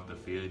guy off the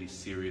field. He's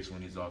serious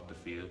when he's off the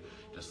field,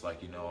 just like,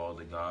 all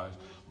the guys.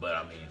 But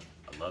I mean,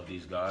 I love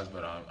these guys,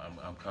 but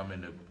I'm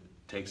coming to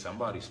take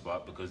somebody's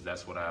spot because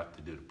that's what I have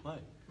to do to play.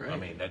 Right. I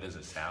mean, that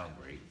doesn't sound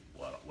great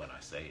when I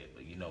say it,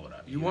 but you know what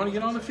I mean. You want to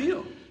get on the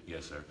field.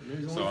 Yes, sir.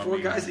 There's only four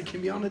guys that can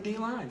be on the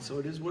D-line, so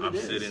it is what it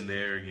is. I'm sitting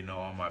there,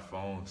 on my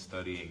phone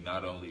studying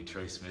not only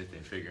Trey Smith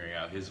and figuring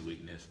out his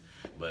weakness,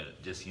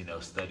 but just,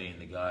 studying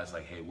the guys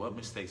like, hey, what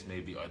mistakes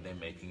maybe are they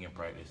making in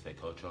practice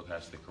that Coach Hoke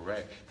has to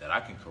correct that I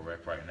can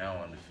correct right now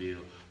on the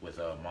field with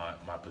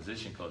my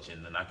position coach,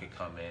 and then I can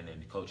come in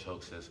and Coach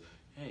Hoke says,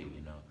 hey,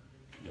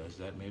 does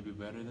that maybe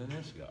better than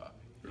this guy?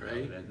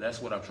 Right.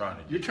 That's what I'm trying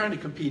to do. You're trying to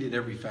compete at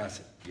every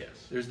facet.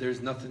 Yes.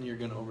 There's nothing you're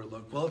going to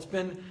overlook. Well,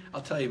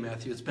 I'll tell you,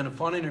 Matthew, it's been a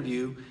fun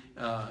interview.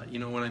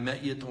 When I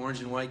met you at the Orange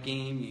and White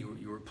game,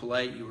 you were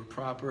polite, you were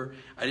proper.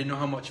 I didn't know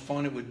how much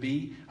fun it would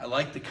be. I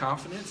like the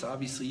confidence.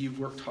 Obviously, you've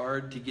worked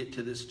hard to get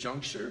to this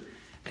juncture.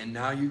 And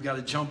now you've got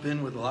to jump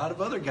in with a lot of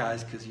other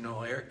guys because,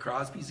 Eric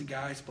Crosby's a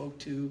guy I spoke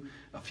to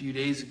a few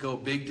days ago,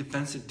 big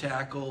defensive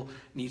tackle,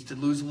 needs to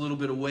lose a little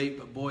bit of weight.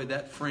 But, boy,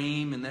 that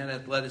frame and that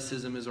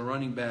athleticism as a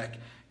running back.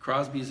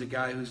 Crosby is a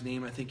guy whose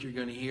name I think you're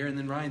going to hear. And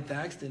then Ryan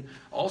Thaxton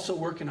also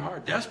working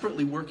hard,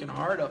 desperately working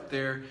hard up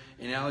there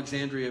in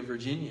Alexandria,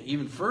 Virginia,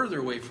 even further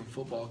away from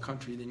football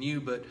country than you.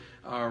 But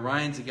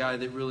Ryan's a guy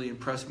that really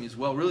impressed me as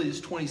well. Really,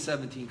 this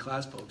 2017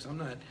 class, folks. I'm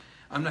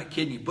not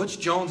kidding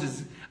you.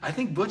 I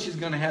think Butch is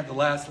going to have the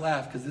last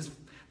laugh because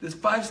this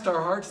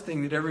 5-star hearts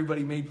thing that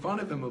everybody made fun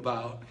of him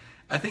about,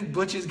 I think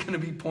Butch is going to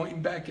be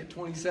pointing back at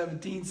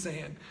 2017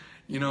 saying,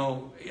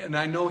 and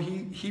I know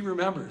he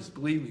remembers.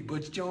 Believe me,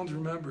 Butch Jones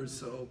remembers.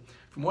 So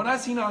from what I've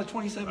seen out of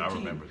 2017, I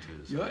remember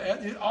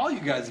too. All you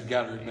guys have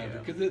got to remember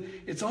because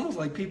it's almost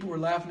like people were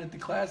laughing at the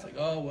class, like,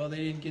 oh well, they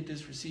didn't get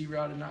this receiver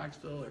out of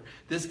Knoxville, or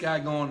this guy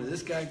going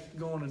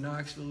to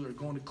Knoxville, or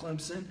going to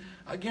Clemson.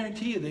 I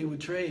guarantee you, they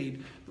would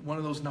trade one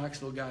of those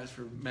Knoxville guys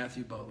for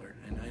Matthew Butler.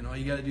 And all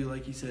you got to do,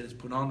 like he said, is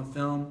put on the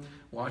film,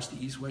 watch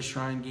the East-West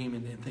Shrine game,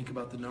 and think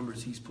about the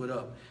numbers he's put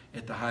up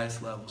at the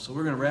highest level. So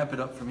we're going to wrap it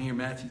up from here.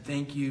 Matthew,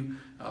 thank you.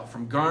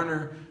 From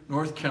Garner,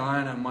 North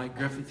Carolina, I'm Mike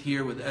Griffith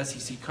here with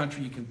SEC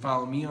Country. You can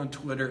follow me on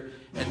Twitter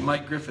at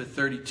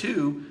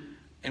MikeGriffith32.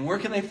 And where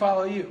can they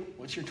follow you?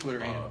 What's your Twitter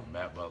handle?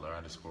 Matt Butler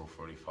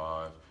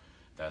 _45.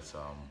 That's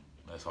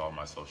all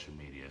my social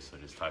media. So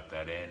just type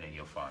that in and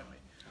you'll find me.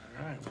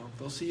 All right. Well,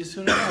 they'll see you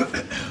soon enough.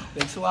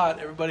 Thanks a lot.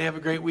 Everybody have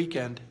a great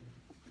weekend.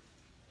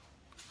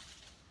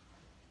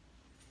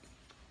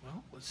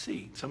 Well, let's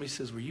see. Somebody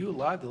says, were you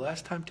alive the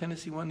last time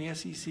Tennessee won the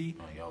SEC?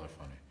 Oh, y'all are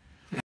funny.